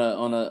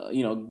on a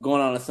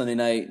going on a Sunday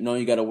night, knowing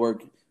you got to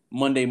work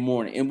Monday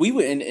morning, and we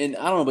would and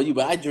I don't know about you,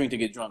 but I drink to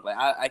get drunk. Like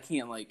I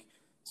can't like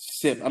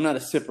sip. I'm not a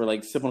sipper,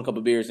 like sip on a couple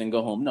of beers and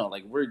go home. No,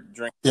 like we're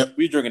drinking. Yep.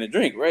 We're drinking a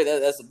drink, right?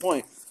 That's the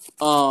point.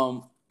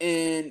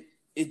 And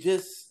it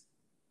just,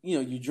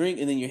 you drink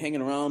and then you're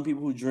hanging around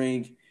people who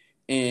drink,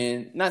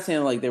 and not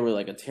saying like they were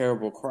like a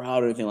terrible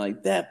crowd or anything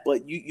like that,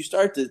 but you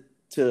start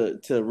to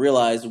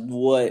realize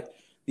what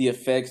the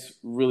effects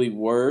really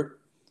were,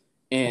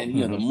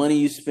 and the money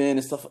you spend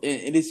and stuff.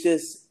 And it's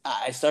just,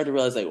 I started to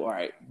realize like, all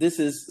right, this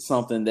is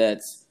something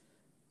that's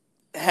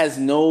has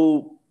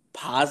no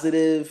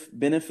positive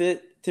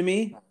benefit to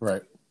me.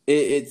 Right.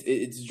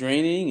 It's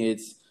draining.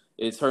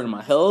 It's hurting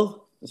my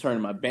health. It's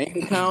hurting my bank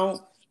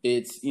account.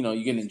 It's, you're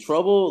getting in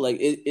trouble. Like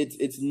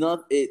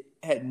it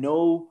had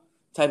no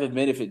type of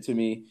benefit to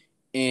me.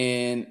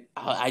 And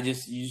you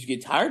just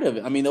get tired of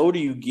it. The older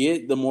you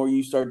get, the more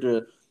you start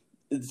to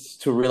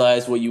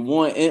realize what you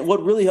want. And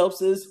what really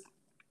helps is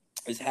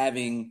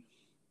having,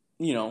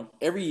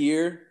 every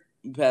year,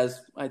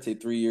 past, I'd say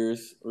 3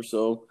 years or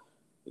so,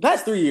 the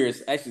past 3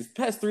 years, actually, the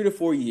past 3 to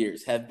 4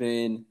 years have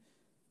been,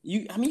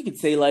 you could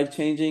say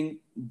life-changing,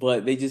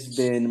 but they just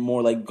been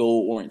more like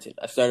goal-oriented.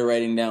 I started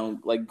writing down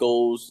like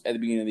goals at the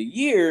beginning of the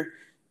year,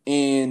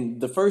 and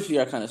the first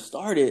year I kind of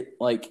started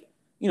like,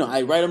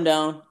 I write them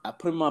down, I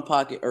put them in my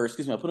pocket, I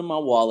put them in my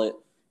wallet,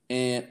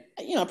 and,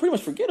 I pretty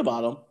much forget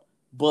about them.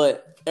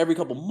 But every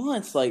couple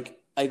months, like,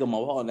 I go to my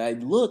wallet and I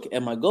look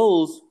at my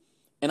goals,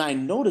 and I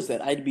notice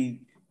that I'd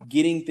be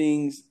getting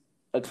things,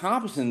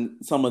 accomplishing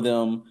some of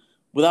them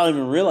without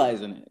even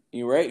realizing it.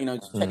 You're right.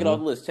 Just check it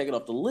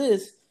off the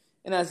list.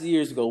 And as the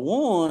years go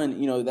on,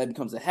 that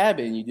becomes a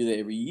habit, and you do that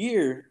every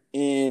year.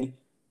 And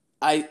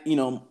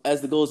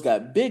as the goals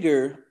got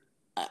bigger,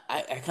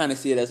 I kind of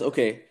see it as,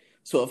 okay,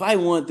 so if I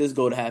want this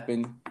goal to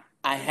happen,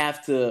 I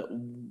have to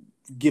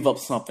give up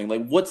something.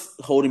 Like, what's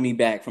holding me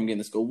back from getting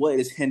this goal? What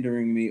is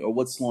hindering me, or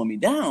what's slowing me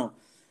down?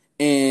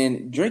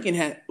 And drinking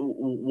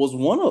was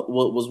one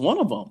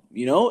of them,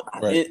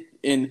 Right.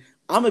 And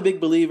I'm a big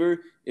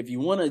believer. If you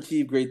want to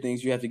achieve great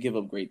things, you have to give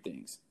up great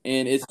things,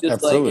 and it's just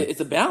Absolutely. like it's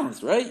a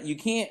balance, right? You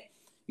can't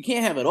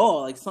have it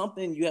all. Like,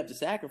 something you have to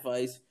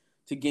sacrifice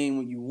to gain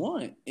what you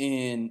want.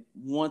 And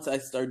once I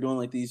started doing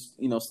like these,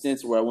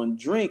 stints where I wouldn't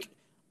drink,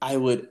 I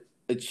would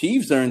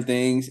achieve certain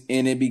things,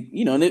 and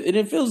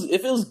it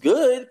feels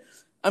good.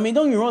 I mean,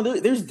 don't get me wrong.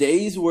 There's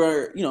days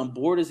where I'm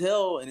bored as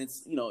hell, and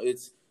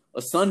it's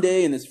a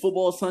Sunday and it's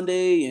football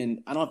Sunday,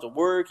 and I don't have to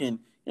work, and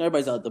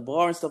everybody's out at the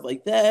bar and stuff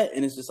like that,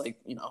 and it's just like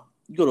you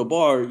go to a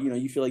bar,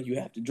 you feel like you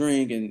have to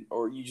drink,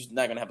 or you're just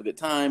not gonna have a good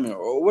time,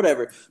 or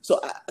whatever.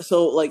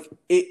 So like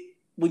it.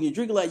 When you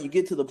drink a lot, you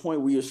get to the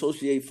point where you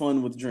associate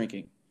fun with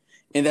drinking,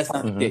 and that's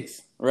not the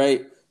case,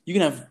 right? You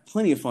can have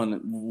plenty of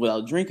fun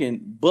without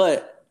drinking,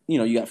 but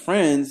you got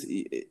friends.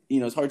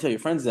 It's hard to tell your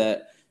friends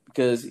that,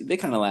 because they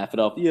kind of laugh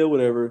it off. Yeah,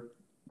 whatever.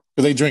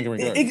 Because they drinking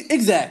regardless.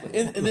 Exactly.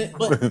 And then,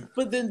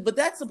 but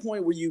that's the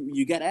point where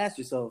you got to ask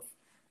yourself,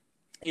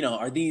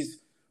 are these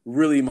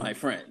really my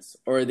friends,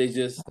 or are they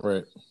just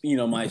right?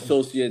 My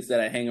associates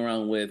that I hang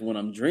around with when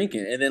I'm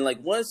drinking? And then, like,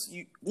 once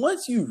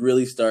you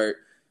really start,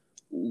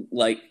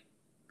 like,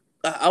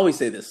 I always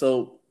say this.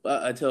 So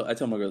I tell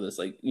my girl this,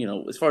 like,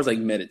 as far as like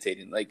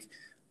meditating, like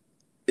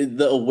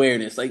the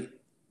awareness, like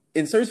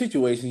in certain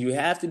situations, you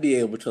have to be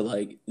able to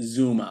like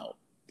zoom out.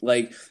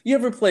 Like, you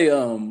ever play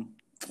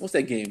what's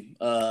that game?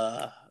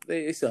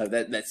 They still have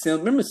that Sim.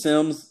 Remember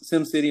Sim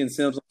City and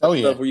Sims? Oh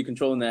yeah. Stuff where you're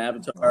controlling the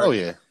avatar. Oh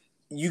yeah.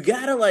 You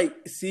gotta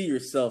like see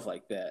yourself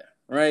like that,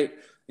 right?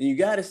 And you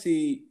gotta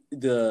see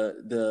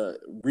the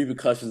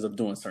repercussions of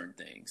doing certain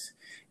things.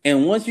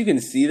 And once you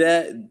can see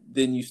that,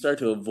 then you start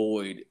to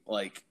avoid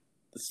like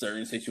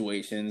certain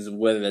situations,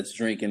 whether that's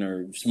drinking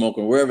or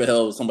smoking or wherever the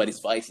hell somebody's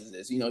vices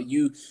is.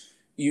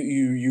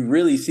 You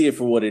really see it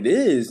for what it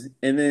is,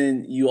 and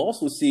then you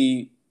also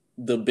see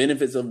the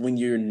benefits of when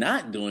you're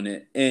not doing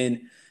it.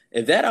 And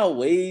if that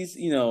outweighs,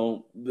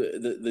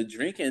 the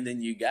drinking,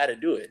 then you got to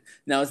do it.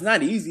 Now, it's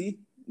not easy.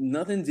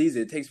 Nothing's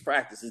easy. It takes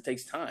practice. It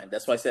takes time.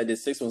 That's why I said I did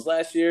 6 months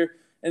last year,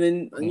 and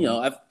then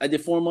I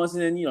did 4 months,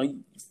 and then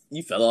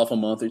you fell off a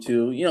month or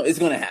two. It's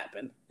gonna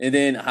happen, and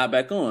then hop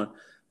back on.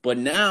 But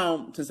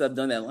now, since I've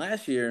done that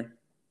last year,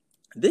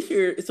 this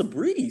year it's a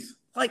breeze.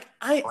 Like,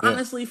 I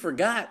honestly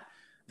forgot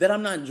that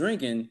I'm not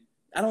drinking.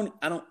 I don't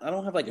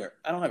have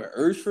an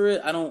urge for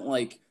it. I don't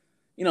like,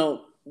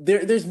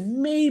 there's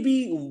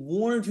maybe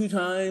 1 or 2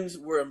 times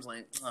where I'm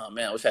like, oh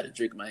man, I wish I had a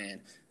drink in my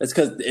hand. That's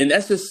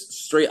just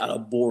straight out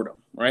of boredom,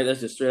 right? That's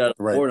just straight out of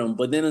boredom.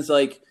 But then it's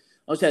like,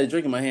 I wish I had a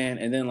drink in my hand,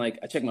 and then like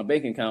I check my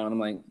bank account and I'm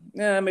like,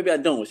 maybe I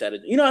don't wish I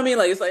had. You know what I mean?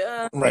 Like, it's like,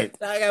 right.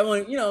 I got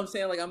money. You know what I'm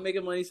saying? Like, I'm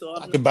making money, so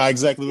I can buy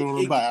exactly what I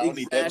want to buy. I don't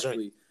need that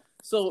drink.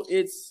 So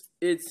it's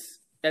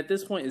at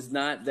this point, it's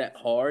not that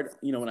hard.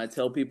 When I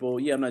tell people,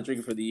 I'm not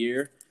drinking for the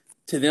year,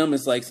 to them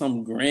it's like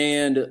some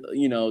grand,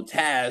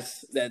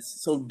 task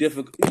that's so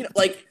difficult.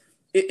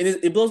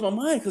 It blows my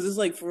mind, because it's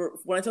like, for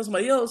when I tell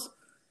somebody else,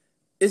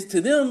 it's to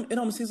them it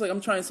almost seems like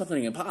I'm trying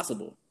something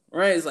impossible,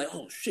 right? It's like,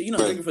 oh shit, you're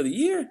not drinking for the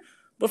year.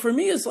 But for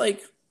me, it's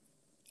like,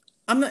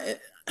 I'm not.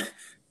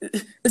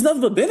 It's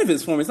nothing but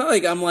benefits for me. It's not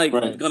like I'm like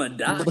gonna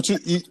die. But you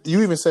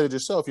even said it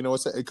yourself.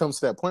 It comes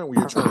to that point where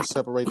you're trying to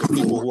separate the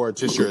people who are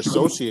just your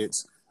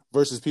associates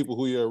versus people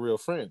who are real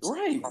friends.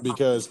 Right.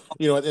 Because at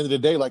the end of the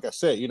day, like I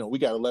said, we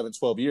got 11,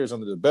 12 years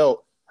under the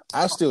belt.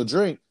 I still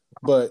drink,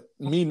 but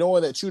me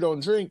knowing that you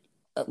don't drink,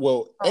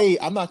 well,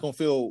 I'm not gonna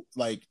feel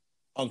like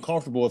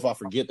uncomfortable if I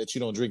forget that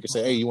you don't drink and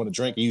say, hey, you want to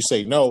drink, and you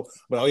say no,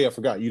 but I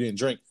forgot you didn't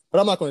drink. But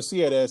I'm not going to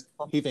see it as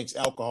he thinks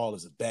alcohol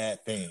is a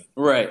bad thing.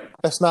 Right.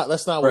 That's not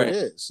what it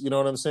is. You know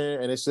what I'm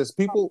saying? And it's just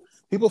people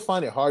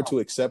find it hard to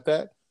accept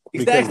that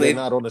because they're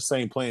not on the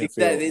same playing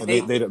field.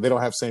 And they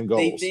don't have same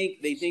goals.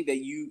 They think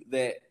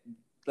that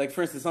like,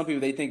 for instance, some people,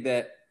 they think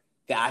that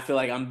I feel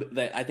like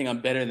I think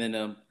I'm better than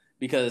them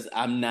because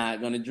I'm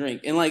not going to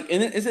drink. And like,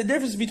 and it's a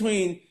difference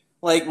between,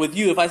 like, with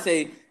you, if I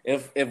say,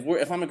 if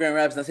I'm a Grand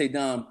Rapids and I say,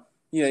 Dom,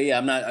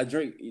 I'm not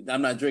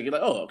drinking.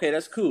 Like, oh, okay,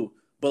 that's cool.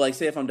 But like,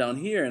 say if I'm down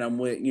here and I'm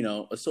with,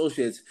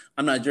 associates,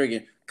 I'm not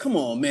drinking. Come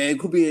on, man,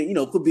 could be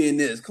in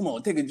this. Come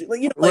on, take a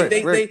drink.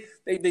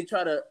 They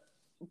try to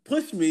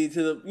push me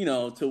to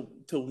the,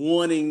 to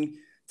wanting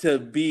to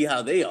be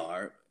how they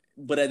are.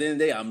 But at the end of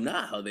the day, I'm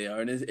not how they are,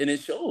 and it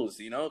shows,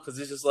 because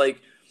it's just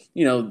like,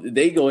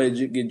 they go ahead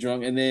and get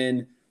drunk, and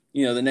then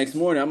the next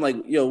morning I'm like,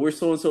 yo, we're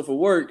so and so for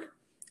work.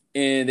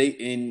 And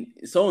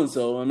so and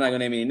so, I'm not gonna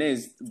name any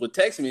names, would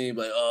text me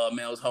like, "Oh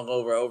man, I was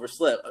hungover, I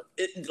overslept."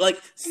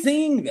 Like,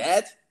 seeing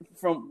that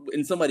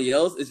in somebody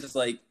else, it's just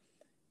like,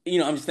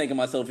 I'm just thinking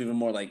myself even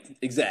more like,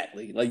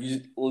 exactly, like,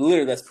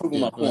 literally, that's proving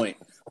my point.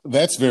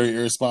 That's very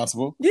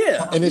irresponsible.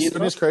 Yeah, and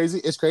it's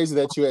crazy. It's crazy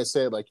that you had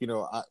said, like,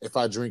 if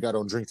I drink, I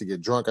don't drink to get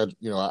drunk.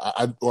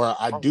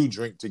 I do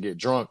drink to get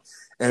drunk.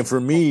 And for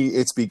me,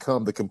 it's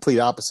become the complete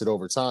opposite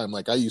over time.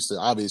 Like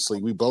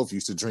obviously we both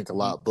used to drink a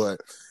lot, but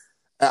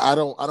I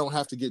don't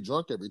have to get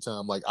drunk every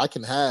time. Like I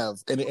can have,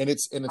 and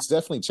it's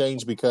definitely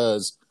changed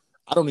because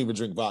I don't even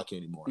drink vodka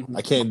anymore. Mm-hmm.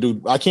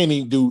 I can't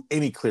even do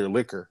any clear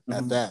liquor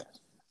at that.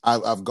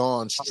 I've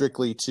gone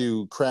strictly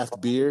to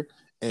craft beer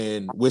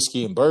and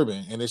whiskey and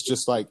bourbon. And it's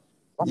just like,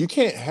 you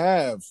can't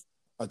have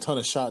a ton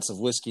of shots of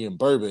whiskey and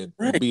bourbon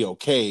and be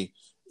okay.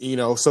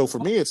 So for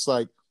me, it's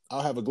like,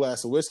 I'll have a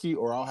glass of whiskey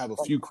or I'll have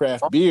a few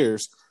craft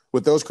beers.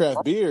 With those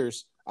craft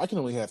beers, I can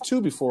only have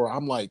 2 before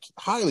I'm like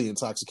highly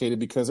intoxicated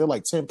because they're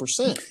like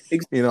 10%,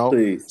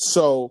 Exactly.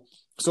 So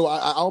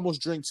I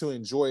almost drink to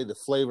enjoy the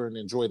flavor and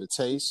enjoy the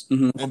taste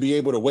and be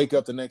able to wake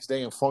up the next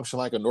day and function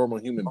like a normal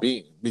human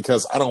being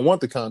because I don't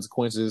want the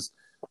consequences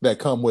that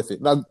come with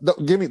it. Now,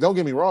 don't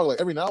get me wrong.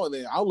 Like every now and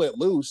then I'll let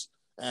loose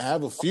and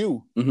have a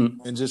few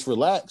and just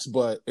relax,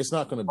 but it's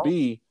not going to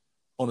be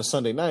on a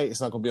Sunday night.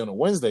 It's not going to be on a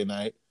Wednesday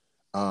night.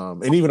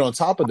 And even on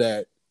top of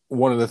that,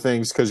 one of the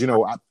things, because,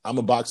 I'm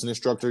a boxing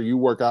instructor, you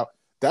work out.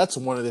 That's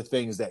one of the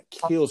things that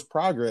kills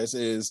progress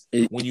is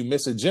when you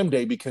miss a gym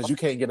day because you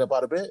can't get up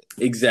out of bed.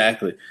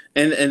 Exactly.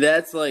 And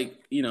that's like,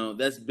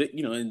 that's big,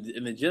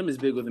 and the gym is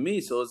big with me.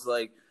 So it's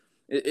like,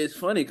 it's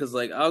funny because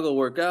like I'll go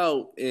work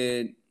out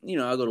and,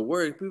 I'll go to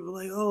work. People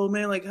are like, oh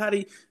man, like how do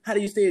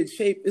you stay in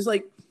shape? It's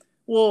like,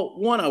 well,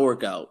 1, I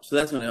work out. So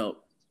that's going to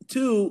help.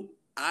 2,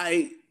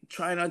 I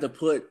try not to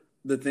put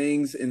the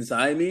things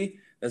inside me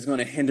that's going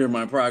to hinder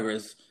my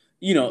progress,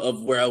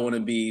 of where I want to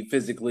be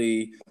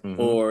physically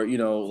or,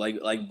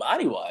 like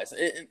body wise.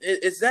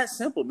 It's that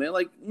simple, man.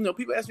 Like,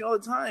 people ask me all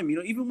the time,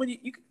 even when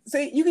you can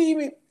say, you can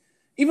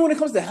even when it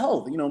comes to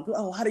health,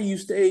 oh, how do you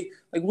stay,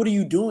 like, what are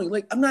you doing?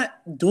 Like, I'm not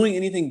doing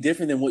anything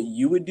different than what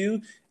you would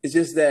do. It's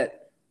just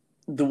that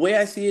the way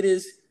I see it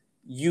is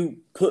you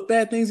put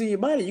bad things in your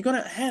body, you're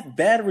going to have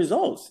bad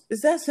results.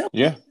 It's that simple.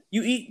 Yeah.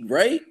 You eat,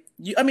 right?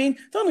 Don't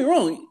get me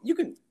wrong. You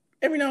can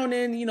every now and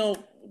then,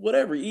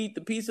 whatever, eat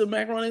the pizza,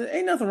 macaroni.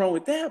 Ain't nothing wrong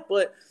with that.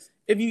 But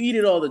if you eat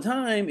it all the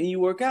time and you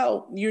work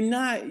out, you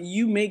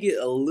may get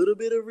a little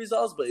bit of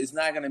results, but it's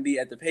not going to be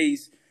at the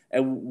pace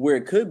and where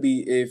it could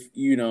be if,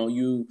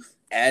 you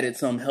added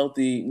some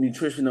healthy,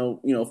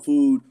 nutritional,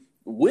 food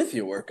with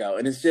your workout.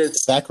 And it's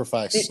just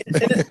sacrifice.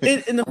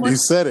 You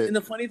said it. And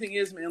the funny thing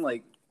is, man,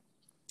 like,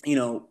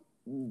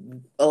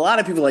 a lot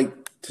of people like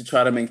to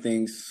try to make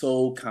things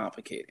so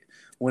complicated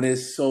when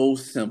it's so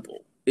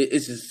simple.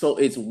 It's just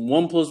it's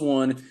 1 +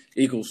 1 =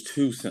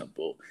 2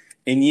 simple.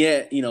 And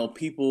yet,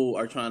 people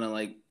are trying to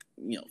like,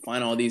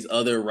 find all these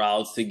other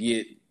routes to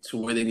get to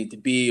where they need to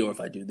be. Or if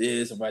I do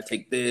this, if I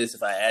take this,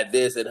 if I add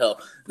this, it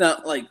helps. Now,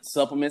 like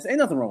supplements, ain't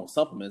nothing wrong with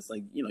supplements.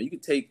 Like, you can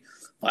take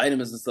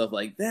vitamins and stuff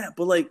like that.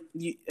 But like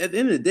at the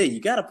end of the day,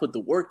 you got to put the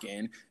work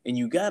in and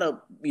you got to,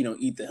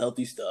 eat the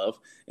healthy stuff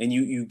and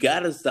you got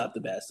to stop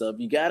the bad stuff.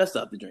 You got to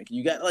stop the drinking.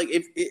 You got like,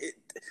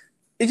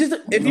 it's just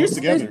if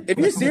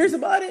you're serious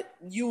about it,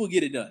 you will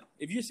get it done.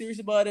 If you're serious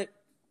about it,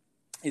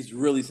 it's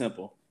really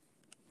simple.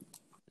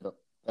 Yep,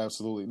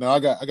 absolutely. Now I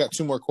got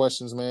 2 more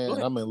questions, man,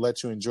 and I'm gonna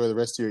let you enjoy the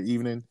rest of your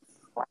evening.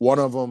 One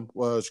of them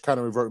was kind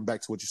of reverting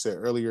back to what you said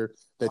earlier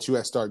that you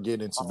had started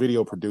getting into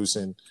video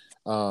producing.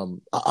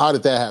 How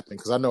did that happen?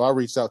 Because I know I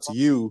reached out to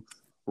you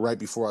right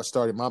before I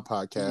started my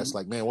podcast,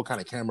 like, man, what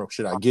kind of camera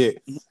should I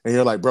get? And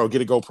you're like, bro,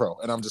 get a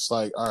GoPro, and I'm just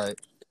like, all right.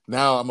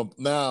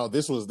 Now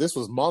this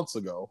was months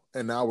ago,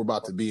 and now we're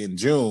about to be in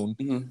June,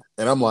 and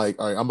I'm like,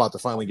 all right, I'm about to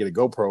finally get a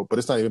GoPro, but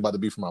it's not even about to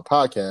be for my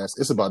podcast;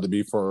 it's about to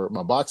be for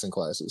my boxing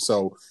classes.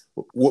 So,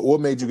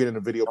 what made you get into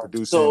video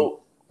producing?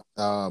 So,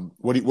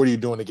 what are you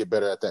doing to get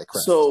better at that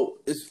craft? So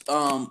it's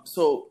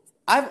so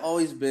I've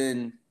always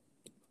been,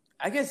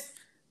 I guess,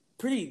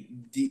 pretty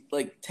deep,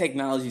 like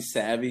technology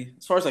savvy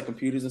as far as like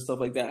computers and stuff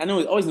like that. I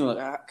always knew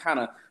like kind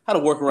of how to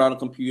work around a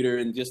computer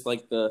and just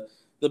like the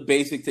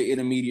basic to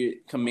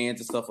intermediate commands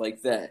and stuff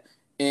like that.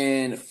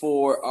 And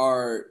for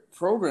our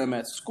program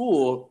at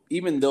school,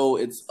 even though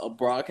it's a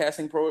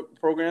broadcasting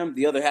program,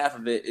 the other half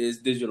of it is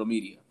digital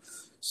media.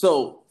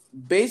 So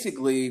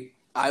basically,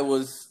 I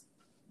was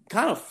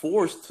kind of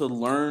forced to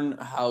learn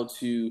how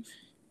to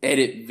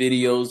edit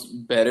videos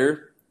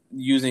better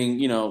using,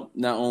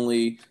 not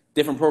only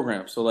different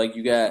programs. So like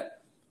you got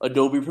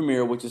Adobe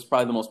Premiere, which is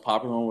probably the most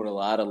popular one with a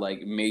lot of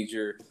like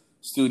major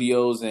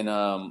studios and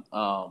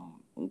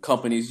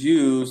companies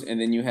use, and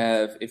then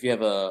if you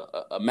have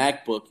a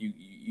MacBook, you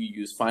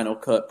use Final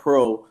Cut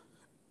Pro,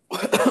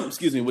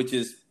 excuse me, which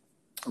is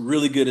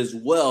really good as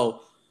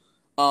well.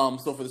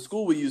 So for the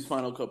school, we use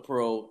Final Cut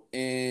Pro,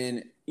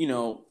 and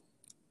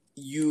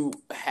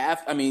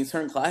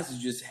certain classes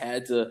just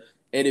had to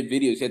edit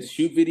videos, you had to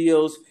shoot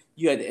videos,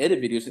 you had to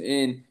edit videos,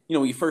 and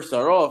when you first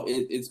start off,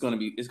 it's gonna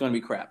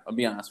be crap. I'll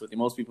be honest with you.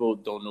 Most people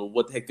don't know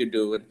what the heck they're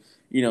doing.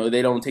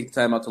 They don't take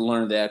the time out to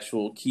learn the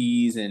actual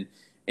keys and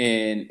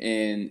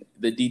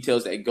the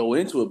details that go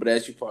into it. But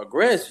as you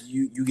progress,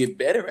 you get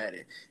better at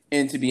it.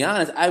 And to be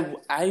honest,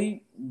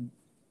 I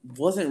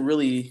wasn't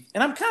really,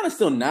 and I'm kind of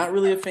still not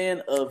really a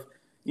fan of,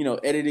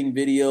 editing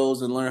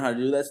videos and learning how to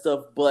do that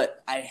stuff,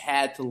 but I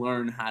had to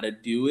learn how to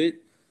do it.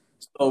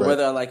 So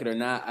whether I like it or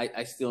not,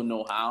 I still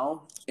know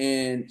how.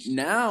 And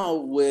now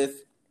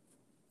with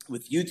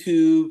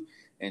YouTube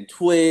and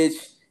Twitch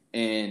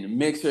and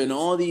Mixer and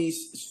all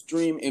these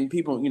stream and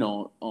people, you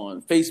know,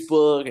 on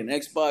Facebook and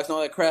Xbox and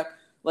all that crap,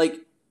 like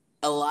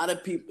a lot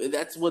of people,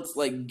 that's what's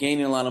like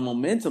gaining a lot of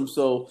momentum.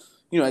 So,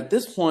 you know, at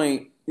this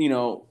point, you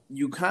know,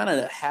 you kind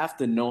of have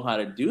to know how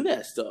to do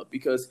that stuff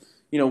because,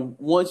 you know,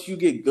 once you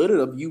get good at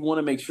it, you want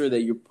to make sure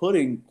that you're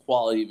putting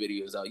quality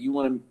videos out. You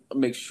want to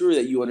make sure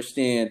that you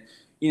understand,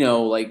 you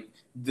know, like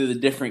the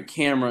different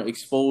camera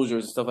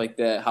exposures and stuff like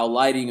that, how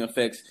lighting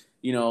affects,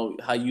 you know,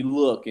 how you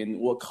look and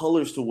what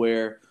colors to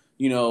wear,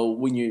 you know,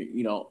 when you're,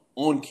 you know,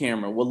 on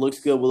camera, what looks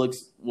good,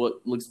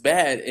 what looks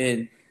bad.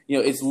 And, you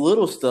know, it's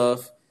little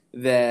stuff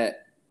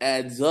that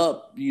adds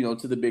up, you know,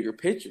 to the bigger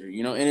picture,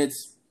 you know,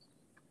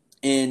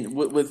 and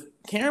with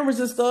cameras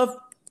and stuff,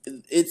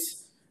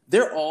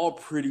 they're all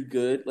pretty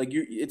good. Like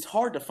it's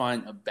hard to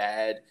find a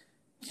bad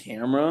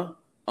camera.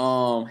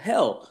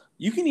 Hell,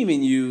 you can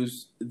even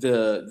use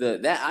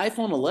that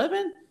iPhone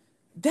 11.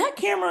 That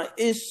camera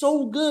is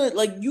so good.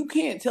 Like you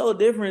can't tell a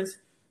difference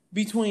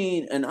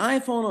between an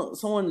iPhone,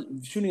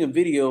 someone shooting a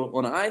video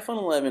on an iPhone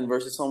 11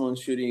 versus someone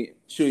shooting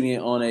it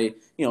on a,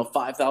 you know,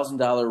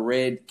 $5,000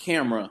 Red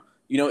camera.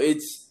 You know,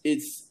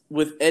 it's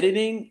with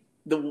editing.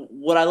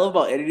 What I love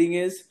about editing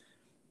is,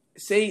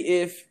 say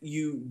if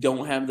you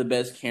don't have the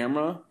best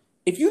camera,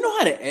 if you know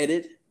how to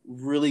edit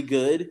really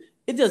good,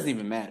 it doesn't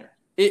even matter.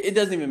 It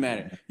doesn't even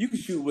matter. You can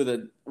shoot with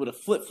a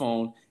flip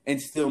phone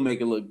and still make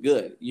it look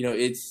good. You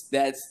know,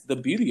 that's the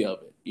beauty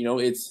of it. You know,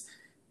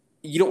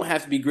 you don't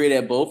have to be great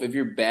at both. If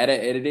you're bad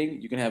at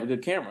editing, you can have a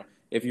good camera.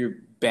 If you're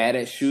bad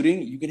at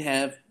shooting, you can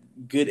have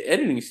good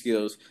editing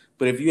skills.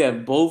 But if you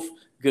have both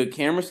good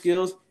camera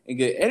skills and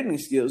good editing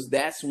skills,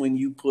 that's when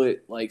you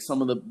put like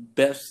some of the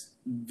best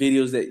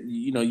videos that,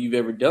 you know, you've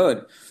ever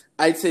done.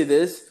 I'd say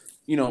this,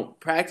 you know,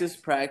 practice.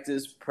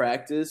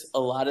 A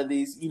lot of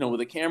these, you know,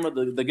 with a camera,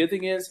 the good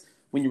thing is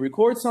when you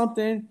record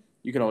something,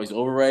 you can always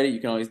overwrite it, you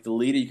can always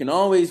delete it, you can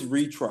always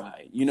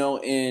retry, you know,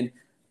 and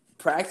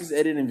practice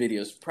editing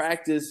videos,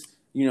 practice,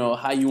 you know,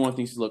 how you want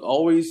things to look.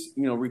 Always,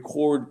 you know,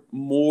 record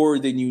more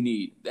than you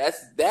need.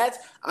 That's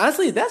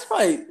honestly, that's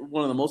probably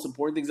one of the most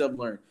important things I've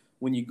learned.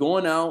 When you're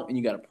going out and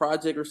you got a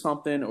project or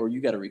something, or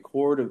you got to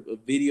record a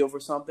video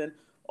for something,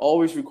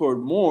 always record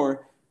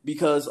more,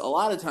 because a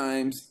lot of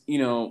times, you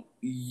know,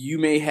 you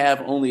may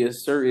have only a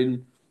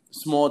certain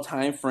small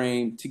time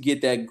frame to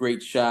get that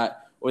great shot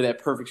or that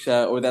perfect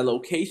shot or that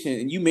location,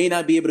 and you may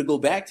not be able to go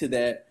back to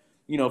that,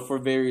 you know, for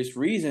various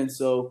reasons.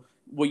 So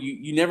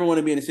you never want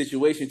to be in a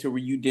situation to where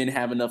you didn't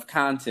have enough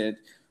content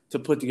to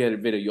put together a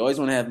video. You always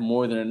want to have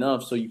more than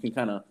enough so you can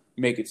kind of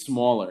make it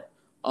smaller.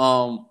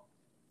 And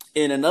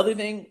another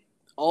thing,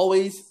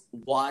 always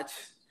watch,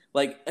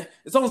 like,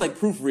 it's almost like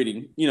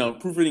proofreading, you know,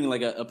 proofreading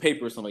like a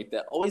paper or something like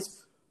that.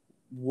 Always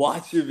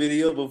watch your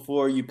video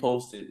before you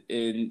post it.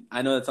 And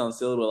I know that sounds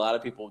silly, but a lot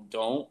of people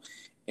don't.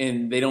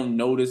 And they don't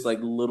notice like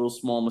little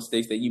small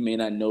mistakes that you may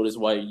not notice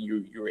while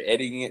you're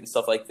editing it and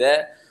stuff like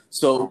that.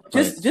 So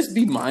just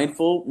be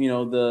mindful. You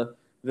know,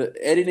 the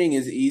editing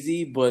is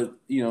easy, but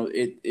you know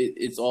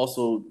it's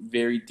also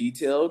very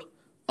detailed.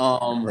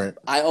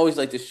 I always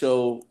like to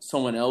show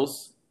someone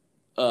else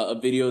a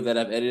video that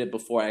I've edited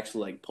before I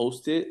actually like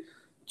post it,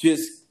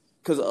 just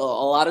because a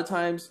lot of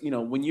times, you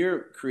know, when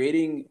you're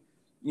creating,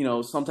 you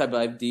know, some type of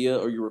idea,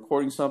 or you're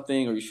recording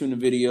something, or you're shooting a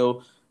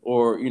video,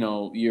 or, you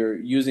know, you're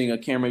using a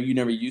camera you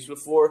never used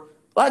before,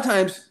 a lot of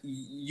times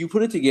you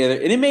put it together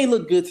and it may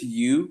look good to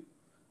you,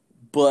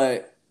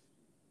 but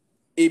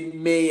it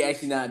may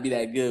actually not be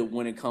that good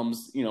when it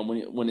comes, you know,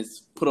 when it's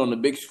put on the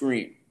big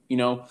screen, you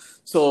know?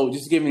 So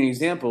just to give you an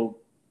example,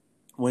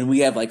 when we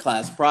have like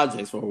class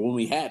projects, or when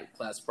we had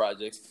class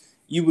projects,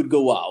 you would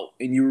go out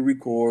and you would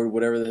record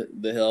whatever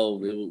the hell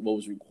what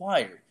was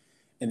required.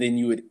 And then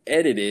you would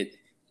edit it,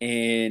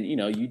 and, you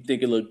know, you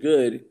think it looked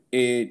good,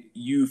 and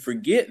you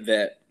forget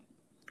that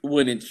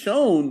when it's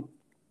shown,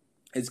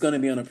 it's going to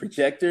be on a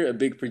projector, a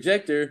big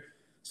projector.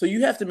 So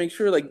you have to make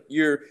sure like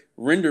you're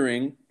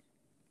rendering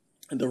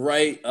the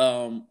right,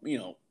 you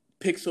know,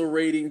 pixel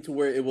rating to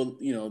where it will,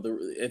 you know,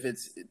 if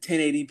it's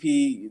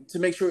 1080p, to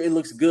make sure it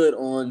looks good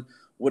on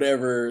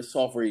whatever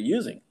software you're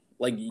using.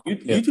 Like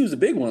YouTube's a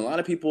big one. A lot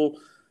of people,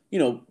 you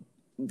know,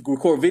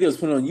 record videos,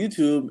 put it on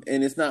YouTube,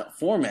 and it's not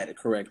formatted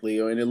correctly,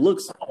 and it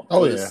looks,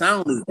 the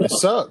sound is, it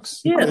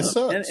sucks. Yeah, it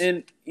sucks.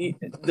 And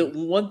the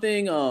one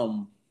thing,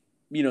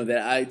 you know,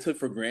 that I took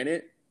for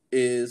granted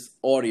is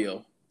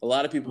audio. A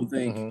lot of people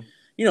think,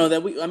 you know,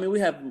 that we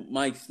have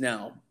mics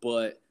now,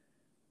 but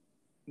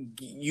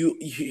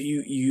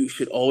you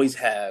should always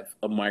have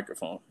a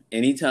microphone.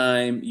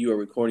 Anytime you are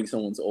recording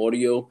someone's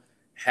audio,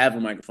 have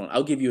a microphone.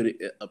 I'll give you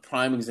a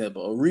prime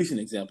example, a recent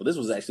example. This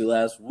was actually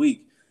last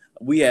week.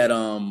 We had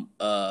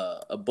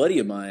a buddy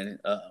of mine.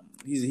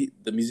 He's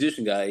the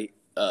musician guy,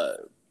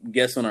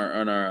 guest on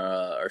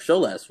our show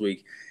last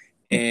week,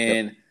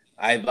 and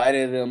I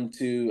invited him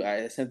to.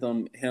 I sent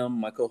him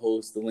my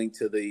co-host, the link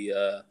to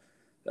the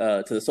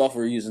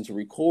software we're using to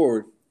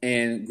record.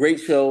 And great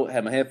show.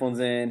 Had my headphones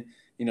in.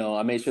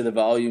 I made sure the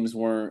volumes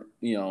weren't,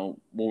 when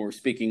we're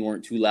speaking,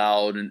 weren't too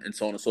loud and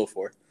so on and so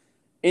forth.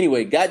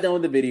 Anyway, got done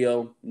with the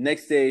video.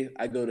 Next day,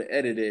 I go to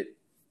edit it,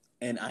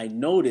 and I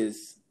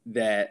noticed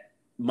that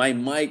my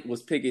mic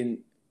was picking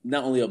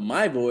not only up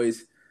my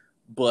voice,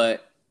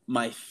 but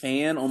my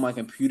fan on my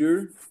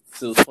computer,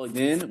 so it was plugged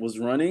in, was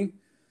running.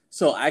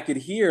 So I could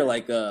hear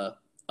like a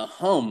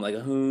hum, like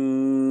a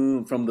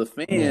hum from the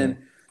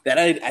fan that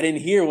I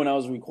didn't hear when I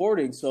was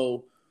recording.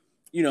 So,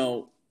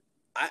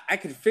 I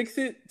could fix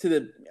it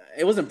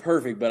it wasn't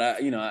perfect, but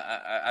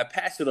I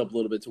patched it up a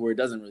little bit to where it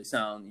doesn't really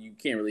sound, you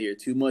can't really hear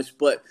too much,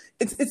 but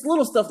it's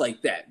little stuff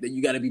like that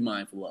you got to be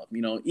mindful of,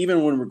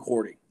 even when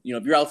recording,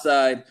 if you're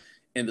outside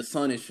and the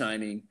sun is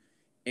shining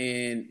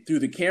and through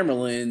the camera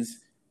lens,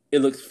 it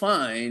looks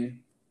fine,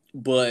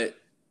 but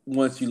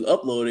once you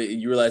upload it,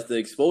 you realize the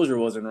exposure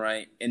wasn't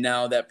right. And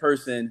now that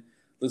person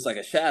looks like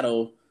a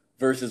shadow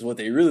versus what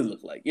they really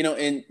look like,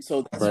 and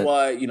so that's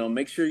why,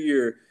 make sure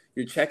you're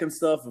checking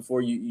stuff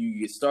before you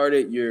get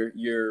started.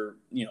 You're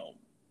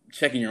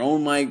checking your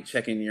own mic,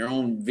 checking your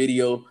own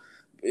video,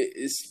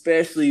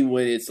 especially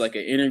when it's like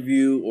an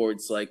interview or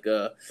it's like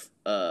a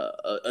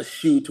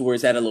shoot to where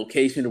it's at a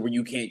location where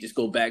you can't just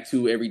go back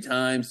to every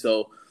time.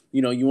 So,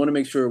 you want to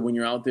make sure when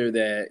you're out there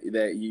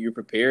that you're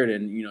prepared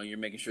and, you're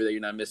making sure that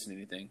you're not missing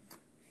anything.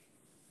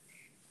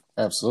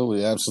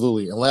 Absolutely.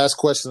 Absolutely. And last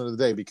question of the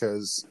day,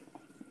 because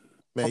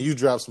man, you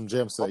dropped some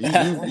gems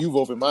today. You've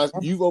opened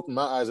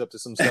my eyes up to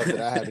some stuff that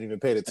I haven't even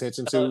paid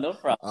attention to. No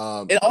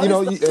problem.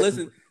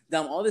 Listen,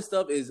 Dom, all this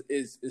stuff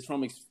is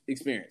from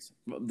experience.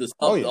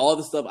 All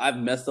the stuff I've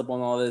messed up on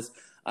all this.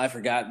 I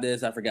forgot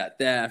this. I forgot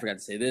that. I forgot to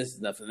say this,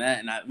 stuff and that,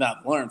 and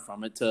I've learned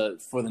from it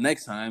for the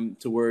next time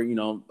to where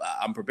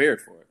I'm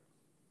prepared for it.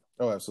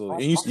 Oh,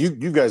 absolutely.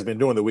 And you guys been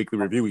doing the weekly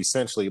review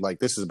essentially like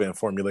this has been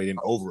formulating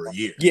over a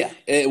year. Yeah,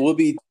 it will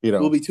be.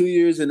 Will be 2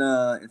 years in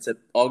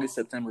August,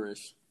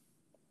 September-ish.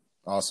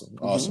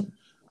 Awesome.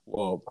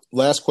 Well,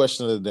 last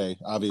question of the day.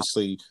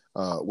 Obviously,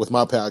 with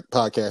my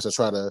podcast, I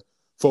try to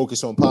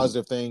focus on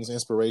positive things,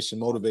 inspiration,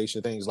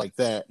 motivation, things like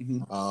that.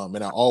 Mm-hmm.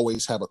 And I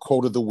always have a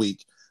quote of the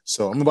week.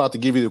 So I'm about to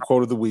give you the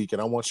quote of the week, and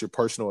I want your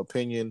personal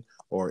opinion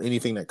or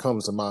anything that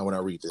comes to mind when I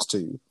read this to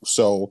you.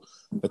 So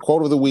the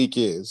quote of the week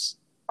is,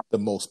 "The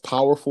most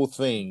powerful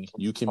thing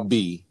you can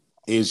be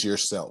is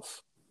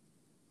yourself."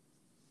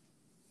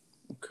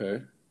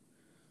 Okay.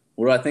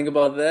 What do I think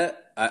about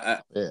that?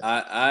 I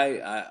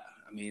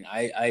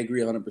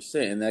agree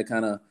 100%. And that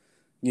kind of,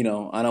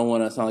 I don't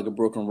want to sound like a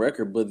broken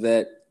record, but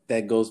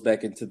that goes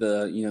back into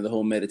the, the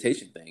whole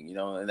meditation thing,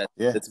 and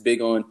that's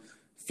big on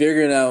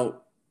figuring out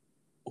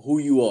who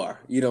you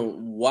are,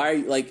 why,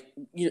 like,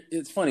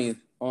 it's funny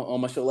on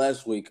my show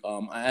last week.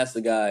 I asked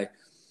the guy,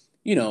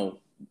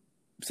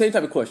 same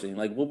type of question,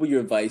 like, what would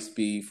your advice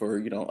be for,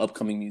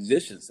 upcoming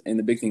musicians? And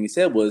the big thing he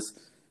said was,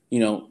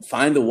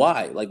 find the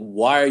why. Like,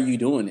 why are you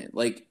doing it?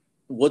 Like,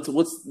 what's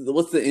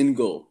the end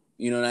goal?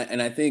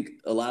 And I think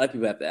a lot of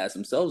people have to ask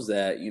themselves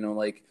that, are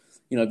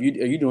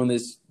you doing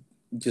this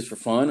just for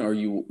fun, or are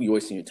you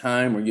wasting your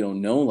time, or you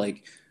don't know?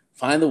 Like,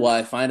 find the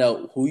why, find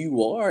out who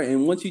you are,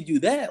 and once you do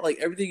that, like,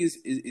 everything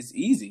is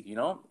easy.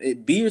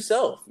 Be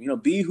yourself.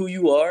 Be who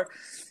you are,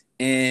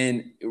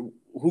 and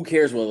who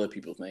cares what other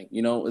people think?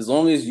 As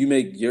long as you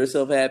make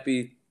yourself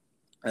happy,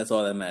 that's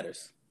all that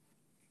matters.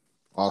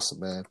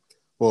 Awesome, man.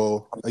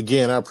 Well,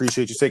 again, I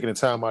appreciate you taking the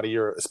time out of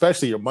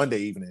especially your Monday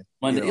evening.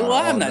 I'm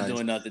not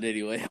doing nothing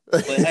anyway.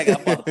 But heck,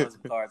 I'm about to put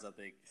some cards, I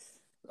think.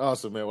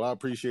 Awesome, man. Well, I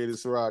appreciate it,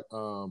 Ciroc.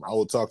 I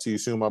will talk to you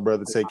soon, my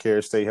brother. Take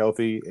care, stay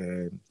healthy,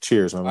 and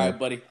cheers, my man. All right,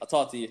 buddy. I'll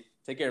talk to you.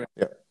 Take care, man.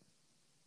 Yeah.